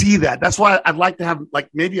 I see that. That's why I'd like to have like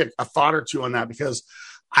maybe a thought or two on that, because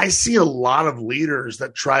I see a lot of leaders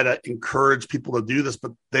that try to encourage people to do this,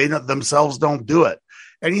 but they themselves don't do it.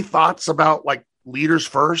 Any thoughts about like leaders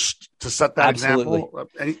first to set that Absolutely.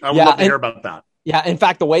 example? I would love to hear about that. Yeah. In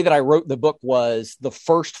fact, the way that I wrote the book was the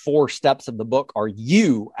first 4 steps of the book are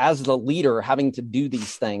you as the leader having to do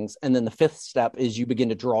these things. And then the 5th step is you begin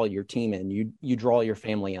to draw your team in, you draw your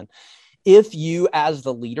family in. If you as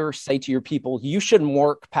the leader say to your people, you shouldn't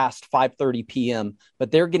work past 5:30 p.m.,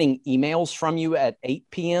 but they're getting emails from you at 8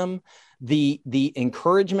 p.m., the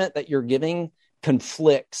encouragement that you're giving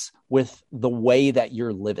conflicts with the way that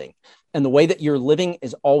you're living. And the way that you're living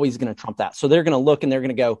is always going to trump that. So they're going to look and they're going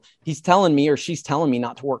to go, he's telling me or she's telling me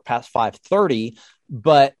not to work past 5:30,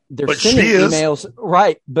 but they're sending emails.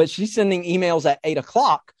 Right. But she's sending emails at 8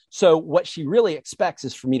 o'clock. So what she really expects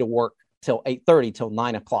is for me to work till 8:30, till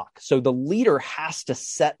 9 o'clock. So the leader has to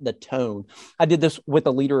set the tone. I did this with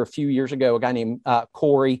a leader a few years ago, a guy named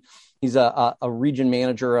Corey. He's a region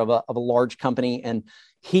manager of a large company. And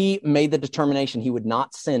he made the determination he would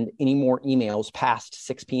not send any more emails past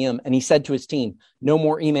 6 p.m. And he said to his team, no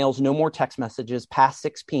more emails, no more text messages past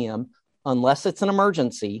 6 p.m. unless it's an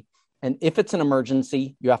emergency. And if it's an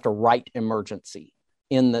emergency, you have to write emergency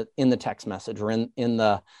in the text message or in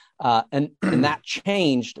the and that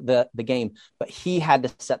changed the game. But he had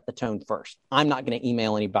to set the tone first. I'm not going to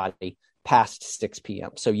email anybody past 6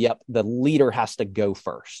 p.m. So, yep, the leader has to go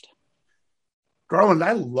first. Garland,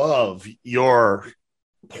 I love your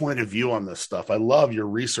point of view on this stuff. I love your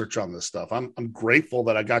research on this stuff. I'm grateful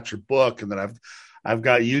that I got your book and that I've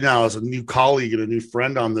got you now as a new colleague and a new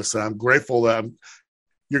friend on this. And I'm grateful that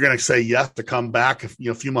you're going to say yes to come back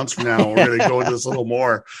a few months from now. We're going to go into this a little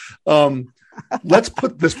more. Let's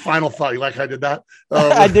put this final thought. You like how I did that?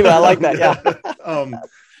 I do. I like that.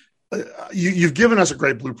 Yeah. You've given us a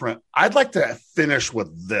great blueprint. I'd like to finish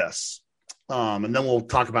with this. And then we'll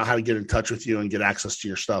talk about how to get in touch with you and get access to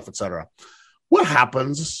your stuff, et cetera. What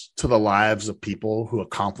happens to the lives of people who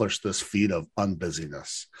accomplish this feat of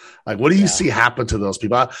unbusyness? Like, what do you see happen to those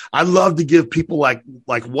people? I'd love to give people like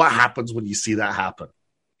what happens when you see that happen?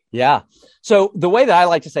 Yeah. So the way that I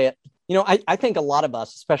like to say it, I think a lot of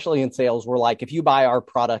us, especially in sales, we're like, if you buy our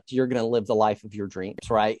product, you're going to live the life of your dreams,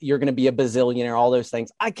 right? You're going to be a bazillionaire, all those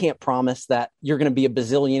things. I can't promise that you're going to be a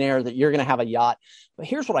bazillionaire, that you're going to have a yacht. But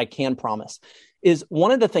here's what I can promise is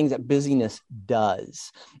one of the things that busyness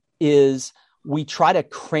does is we try to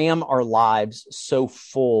cram our lives so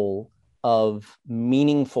full of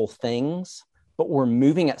meaningful things, but we're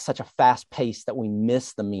moving at such a fast pace that we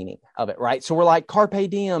miss the meaning of it, right? So we're like, carpe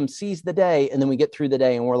diem, seize the day. And then we get through the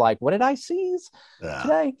day and we're like, what did I seize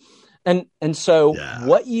today? And so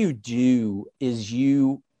what you do is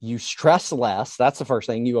you stress less. That's the first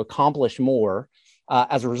thing. You accomplish more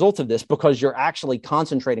as a result of this because you're actually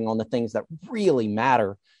concentrating on the things that really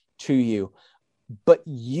matter to you. But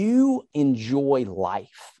you enjoy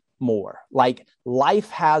life more. Like life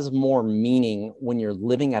has more meaning when you're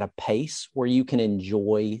living at a pace where you can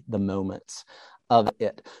enjoy the moments of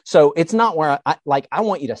it. So it's not where I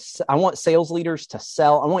want sales leaders to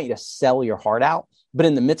sell. I want you to sell your heart out. But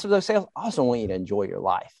in the midst of those sales, I also want you to enjoy your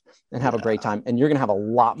life and have a great time. And you're going to have a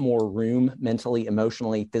lot more room mentally,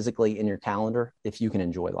 emotionally, physically in your calendar if you can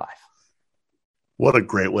enjoy life. What a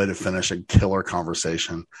great way to finish a killer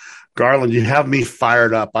conversation. Garland, you have me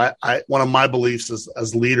fired up. One of my beliefs is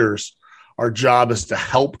as leaders, our job is to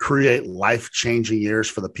help create life-changing years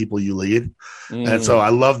for the people you lead. And so I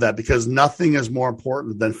love that because nothing is more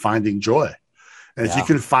important than finding joy. And if you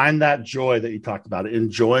can find that joy that you talked about,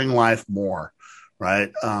 enjoying life more,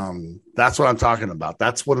 right? That's what I'm talking about.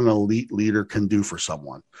 That's what an elite leader can do for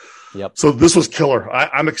someone. Yep. So this was killer.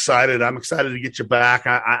 I'm excited. I'm excited to get you back.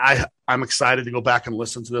 I'm excited to go back and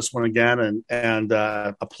listen to this one again and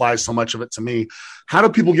apply so much of it to me. How do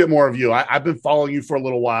people get more of you? I've been following you for a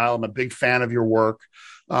little while. I'm a big fan of your work.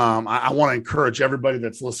 I want to encourage everybody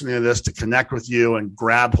that's listening to this to connect with you and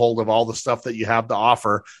grab hold of all the stuff that you have to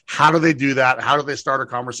offer. How do they do that? How do they start a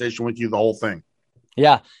conversation with you? The whole thing.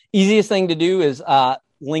 Yeah. Easiest thing to do is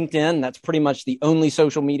LinkedIn. That's pretty much the only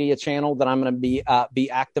social media channel that I'm going to be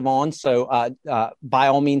active on. So by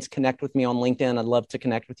all means, connect with me on LinkedIn. I'd love to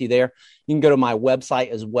connect with you there. You can go to my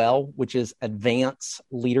website as well, which is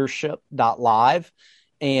advanceleadership.live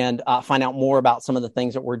and find out more about some of the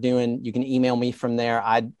things that we're doing. You can email me from there.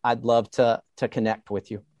 I'd love to connect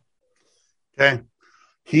with you. Okay.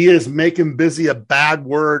 He is making busy a bad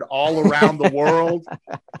word all around the world.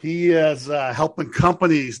 He is helping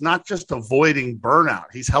companies, not just avoiding burnout.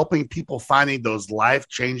 He's helping people finding those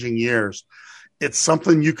life-changing years. It's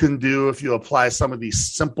something you can do if you apply some of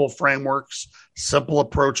these simple frameworks, simple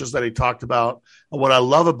approaches that he talked about. And what I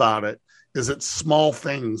love about it is it's small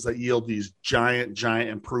things that yield these giant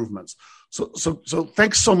improvements. So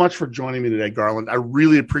thanks so much for joining me today, Garland. I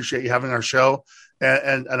really appreciate you having our show,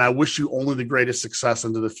 and I wish you only the greatest success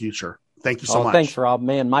into the future. Thank you so much. Thanks, Rob.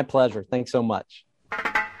 Man, my pleasure. Thanks so much.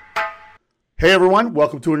 Hey, everyone.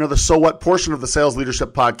 Welcome to another So What portion of the Sales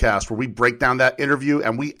Leadership Podcast, where we break down that interview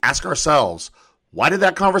and we ask ourselves, why did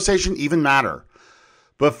that conversation even matter?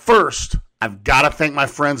 But first, I've got to thank my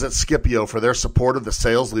friends at Scipio for their support of the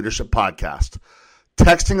Sales Leadership Podcast.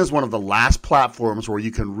 Texting is one of the last platforms where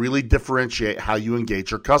you can really differentiate how you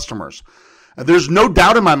engage your customers. And there's no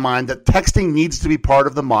doubt in my mind that texting needs to be part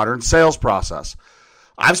of the modern sales process.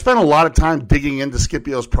 I've spent a lot of time digging into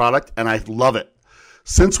Scipio's product, and I love it.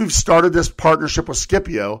 Since we've started this partnership with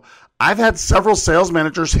Scipio, I've had several sales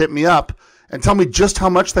managers hit me up and tell me just how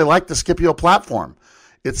much they like the Scipio platform.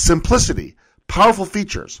 Its simplicity, powerful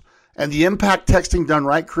features, and the impact texting done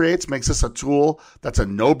right creates makes this a tool that's a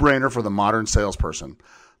no-brainer for the modern salesperson.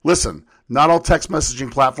 Listen, not all text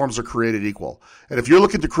messaging platforms are created equal. And if you're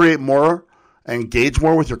looking to create more and engage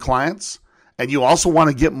more with your clients, and you also want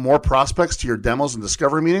to get more prospects to your demos and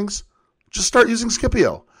discovery meetings, just start using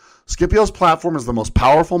Scipio. Scipio's platform is the most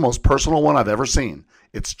powerful, most personal one I've ever seen.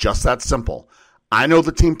 It's just that simple. I know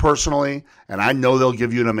the team personally, and I know they'll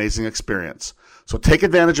give you an amazing experience. So take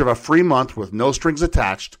advantage of a free month with no strings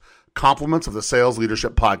attached, compliments of the Sales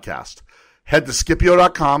Leadership Podcast. Head to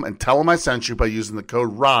Scipio.com and tell them I sent you by using the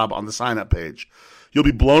code ROB on the sign-up page. You'll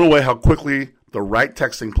be blown away how quickly the right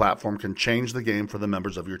texting platform can change the game for the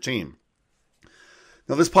members of your team.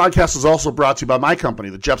 Now, this podcast is also brought to you by my company,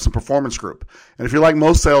 the Jepson Performance Group. And if you're like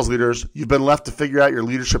most sales leaders, you've been left to figure out your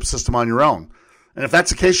leadership system on your own. And if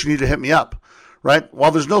that's the case, you need to hit me up, right?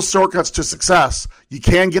 While there's no shortcuts to success, you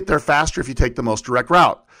can get there faster if you take the most direct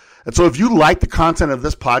route. And so if you like the content of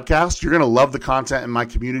this podcast, you're going to love the content in my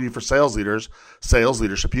community for sales leaders, Sales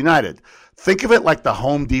Leadership United. Think of it like the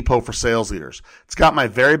Home Depot for sales leaders. It's got my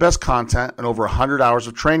very best content and over 100 hours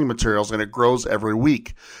of training materials, and it grows every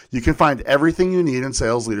week. You can find everything you need in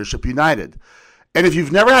Sales Leadership United. And if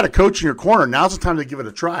you've never had a coach in your corner, now's the time to give it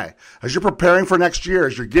a try. As you're preparing for next year,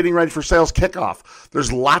 as you're getting ready for sales kickoff,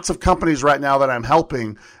 there's lots of companies right now that I'm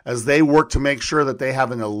helping as they work to make sure that they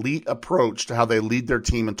have an elite approach to how they lead their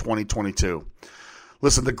team in 2022.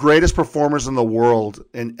 Listen, the greatest performers in the world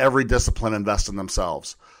in every discipline invest in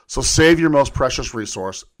themselves. So save your most precious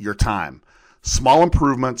resource, your time. Small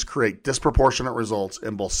improvements create disproportionate results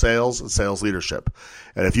in both sales and sales leadership.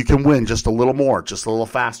 And if you can win just a little more, just a little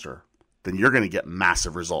faster, then you're going to get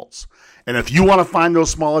massive results. And if you want to find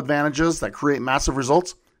those small advantages that create massive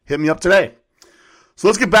results, hit me up today. So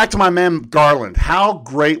let's get back to my man, Garland. How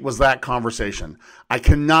great was that conversation? I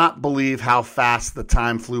cannot believe how fast the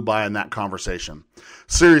time flew by in that conversation.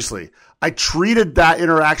 Seriously, I treated that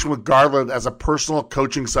interaction with Garland as a personal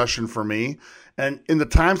coaching session for me. And in the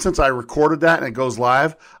time since I recorded that and it goes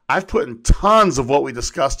live, I've put in tons of what we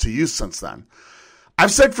discussed to use since then.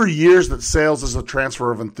 I've said for years that sales is a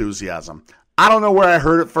transfer of enthusiasm. I don't know where I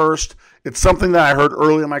heard it first. It's something that I heard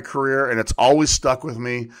early in my career, and it's always stuck with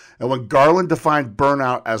me. And when Garland defined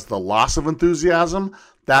burnout as the loss of enthusiasm,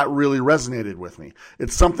 that really resonated with me.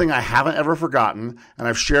 It's something I haven't ever forgotten, and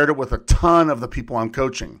I've shared it with a ton of the people I'm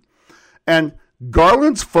coaching. And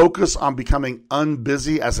Garland's focus on becoming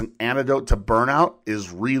unbusy as an antidote to burnout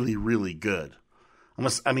is really, really good.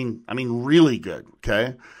 I mean, really good,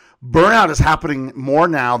 okay? Burnout is happening more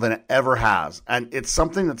now than it ever has, and it's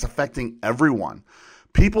something that's affecting everyone.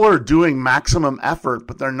 People are doing maximum effort,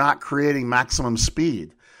 but they're not creating maximum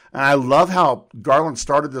speed. And I love how Garland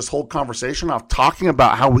started this whole conversation off talking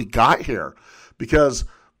about how we got here, because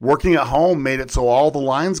working at home made it so all the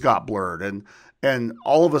lines got blurred. And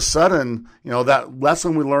all of a sudden, that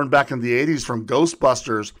lesson we learned back in the 80s from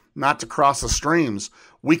Ghostbusters, not to cross the streams,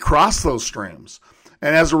 we crossed those streams.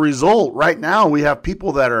 And as a result, right now we have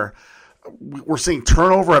people we're seeing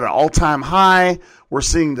turnover at an all-time high. We're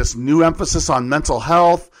seeing this new emphasis on mental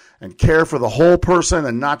health and care for the whole person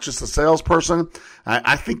and not just the salesperson.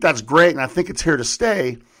 I think that's great, and I think it's here to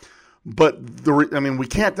stay. But we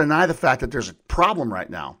can't deny the fact that there's a problem right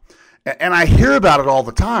now. And I hear about it all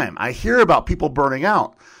the time. I hear about people burning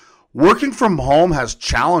out. Working from home has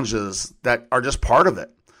challenges that are just part of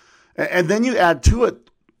it. And then you add to it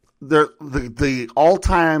the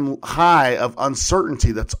all-time high of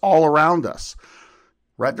uncertainty that's all around us,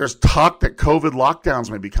 right? There's talk that COVID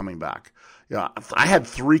lockdowns may be coming back. I had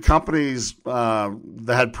 3 companies that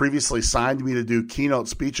had previously signed me to do keynote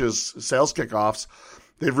speeches, sales kickoffs.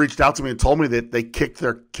 They've reached out to me and told me that they kicked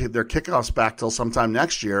their kickoffs back till sometime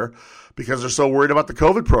next year because they're so worried about the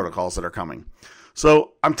COVID protocols that are coming.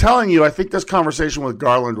 So I'm telling you, I think this conversation with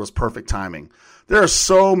Garland was perfect timing. There are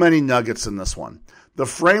so many nuggets in this one. The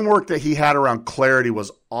framework that he had around clarity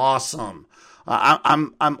was awesome.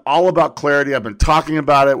 I'm all about clarity. I've been talking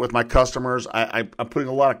about it with my customers. I'm putting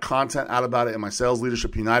a lot of content out about it in my Sales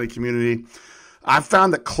Leadership United community. I've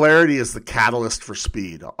found that clarity is the catalyst for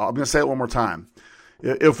speed. I'm going to say it one more time.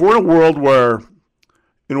 If we're in a world where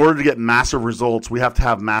in order to get massive results, we have to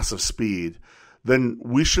have massive speed, then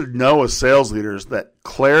we should know as sales leaders that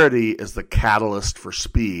clarity is the catalyst for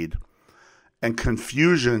speed and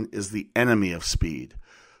confusion is the enemy of speed.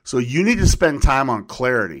 So you need to spend time on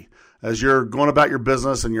clarity. As you're going about your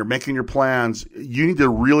business and you're making your plans, you need to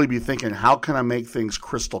really be thinking, how can I make things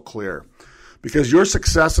crystal clear? Because your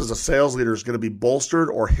success as a sales leader is going to be bolstered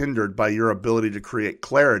or hindered by your ability to create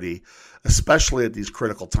clarity, especially at these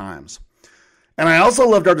critical times. And I also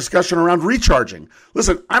loved our discussion around recharging.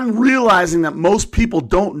 Listen, I'm realizing that most people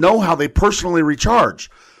don't know how they personally recharge.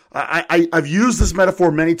 I've used this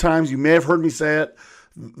metaphor many times. You may have heard me say it.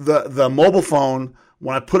 The mobile phone,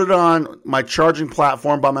 when I put it on my charging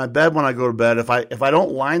platform by my bed when I go to bed, if I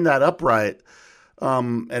don't line that up right,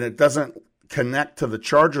 and it doesn't connect to the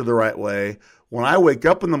charger the right way, when I wake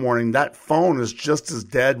up in the morning, that phone is just as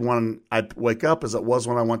dead when I wake up as it was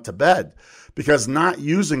when I went to bed, because not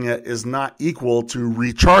using it is not equal to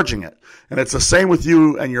recharging it. And it's the same with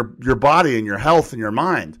you and your body and your health and your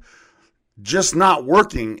mind. Just not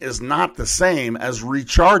working is not the same as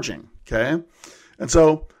recharging, okay? And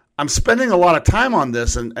so I'm spending a lot of time on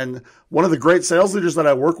this, and one of the great sales leaders that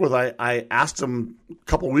I work with, I asked him a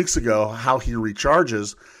couple of weeks ago how he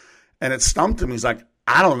recharges, and it stumped him. He's like,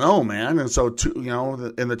 I don't know, man. And so,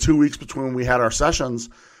 in the 2 weeks between we had our sessions,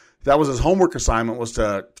 that was his homework assignment, was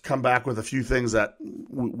to come back with a few things that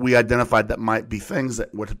we identified that might be things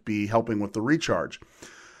that would be helping with the recharge.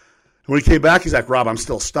 When he came back, he's like, Rob, I'm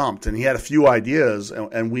still stumped. And he had a few ideas,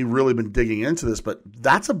 and we've really been digging into this, but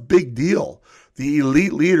that's a big deal. The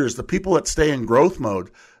elite leaders, the people that stay in growth mode,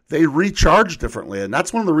 they recharge differently. And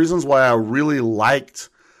that's one of the reasons why I really liked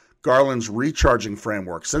Garland's recharging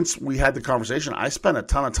framework. Since we had the conversation, I spent a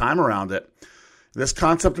ton of time around it. This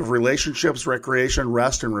concept of relationships, recreation,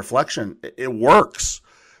 rest, and reflection, it works.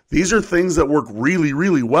 These are things that work really,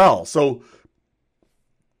 really well. So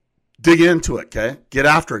dig into it, okay? Get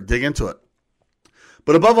after it, dig into it.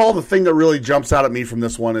 But above all, the thing that really jumps out at me from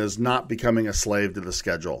this one is not becoming a slave to the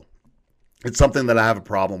schedule. It's something that I have a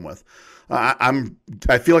problem with.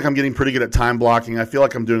 I feel like I'm getting pretty good at time blocking. I feel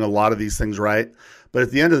like I'm doing a lot of these things right. But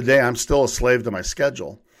at the end of the day, I'm still a slave to my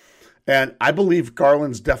schedule. And I believe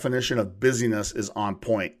Garland's definition of busyness is on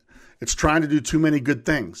point. It's trying to do too many good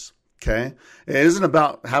things, okay? It isn't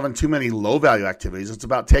about having too many low-value activities. It's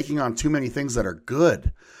about taking on too many things that are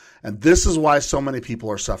good. And this is why so many people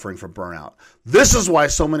are suffering from burnout. This is why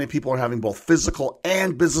so many people are having both physical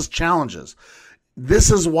and business challenges.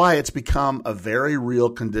 This is why it's become a very real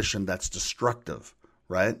condition that's destructive,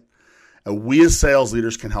 right? And we as sales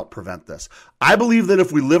leaders can help prevent this. I believe that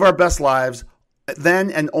if we live our best lives,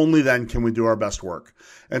 then and only then can we do our best work.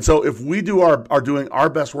 And so if we are doing our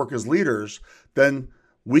best work as leaders, then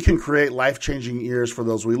we can create life-changing years for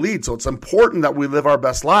those we lead. So it's important that we live our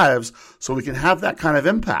best lives so we can have that kind of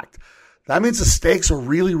impact. That means the stakes are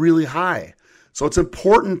really, really high. So it's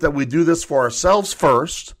important that we do this for ourselves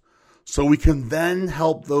first, so we can then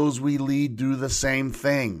help those we lead do the same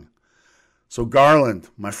thing. So Garland,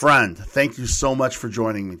 my friend, thank you so much for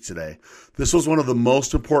joining me today. This was one of the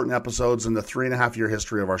most important episodes in the 3.5-year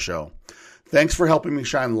history of our show. Thanks for helping me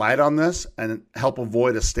shine light on this and help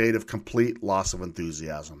avoid a state of complete loss of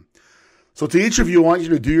enthusiasm. So to each of you, I want you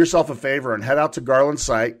to do yourself a favor and head out to Garland's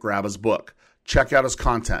site, grab his book, check out his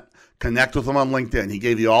content, connect with him on LinkedIn. He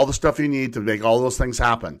gave you all the stuff you need to make all those things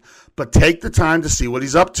happen. But take the time to see what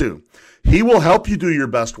he's up to. He will help you do your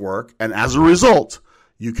best work, and as a result,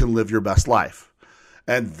 you can live your best life.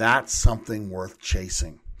 And that's something worth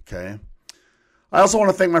chasing, okay? I also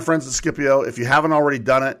want to thank my friends at Skipio. If you haven't already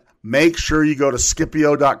done it, make sure you go to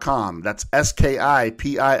Skipio.com. That's Skipio.com.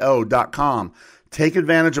 Take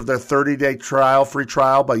advantage of their 30-day free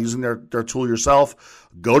trial by using their tool yourself.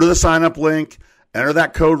 Go to the sign-up link, enter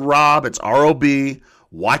that code ROB, it's ROB.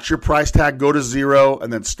 Watch your price tag go to 0,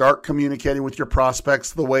 and then start communicating with your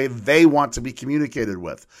prospects the way they want to be communicated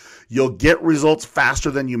with. You'll get results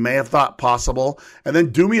faster than you may have thought possible. And then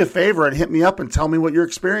do me a favor and hit me up and tell me what your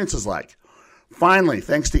experience is like. Finally,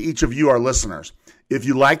 thanks to each of you, our listeners. If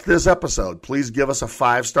you liked this episode, please give us a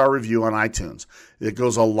 5-star review on iTunes. It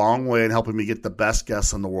goes a long way in helping me get the best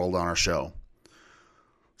guests in the world on our show.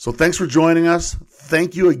 So thanks for joining us.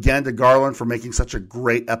 Thank you again to Garland for making such a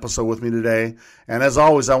great episode with me today. And as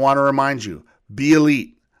always, I want to remind you, be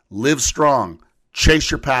elite, live strong,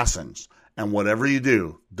 chase your passions, and whatever you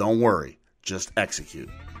do, don't worry, just execute,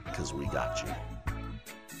 because we got you.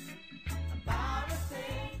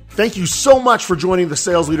 Thank you so much for joining the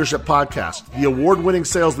Sales Leadership Podcast, the award-winning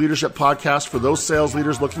sales leadership podcast for those sales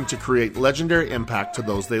leaders looking to create legendary impact to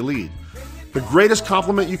those they lead. The greatest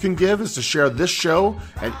compliment you can give is to share this show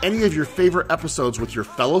and any of your favorite episodes with your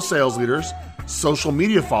fellow sales leaders, social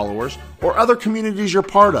media followers, or other communities you're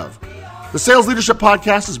part of. The Sales Leadership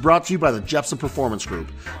Podcast is brought to you by the Jepson Performance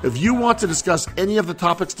Group. If you want to discuss any of the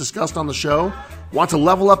topics discussed on the show, want to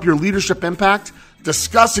level up your leadership impact,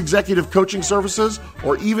 discuss executive coaching services,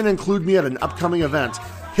 or even include me at an upcoming event,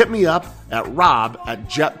 hit me up at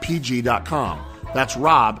rob@jeppg.com. That's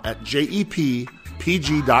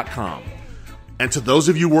rob@jeppg.com. And to those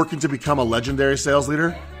of you working to become a legendary sales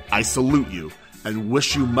leader, I salute you and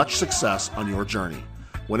wish you much success on your journey.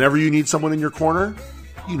 Whenever you need someone in your corner,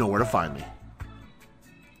 you know where to find me.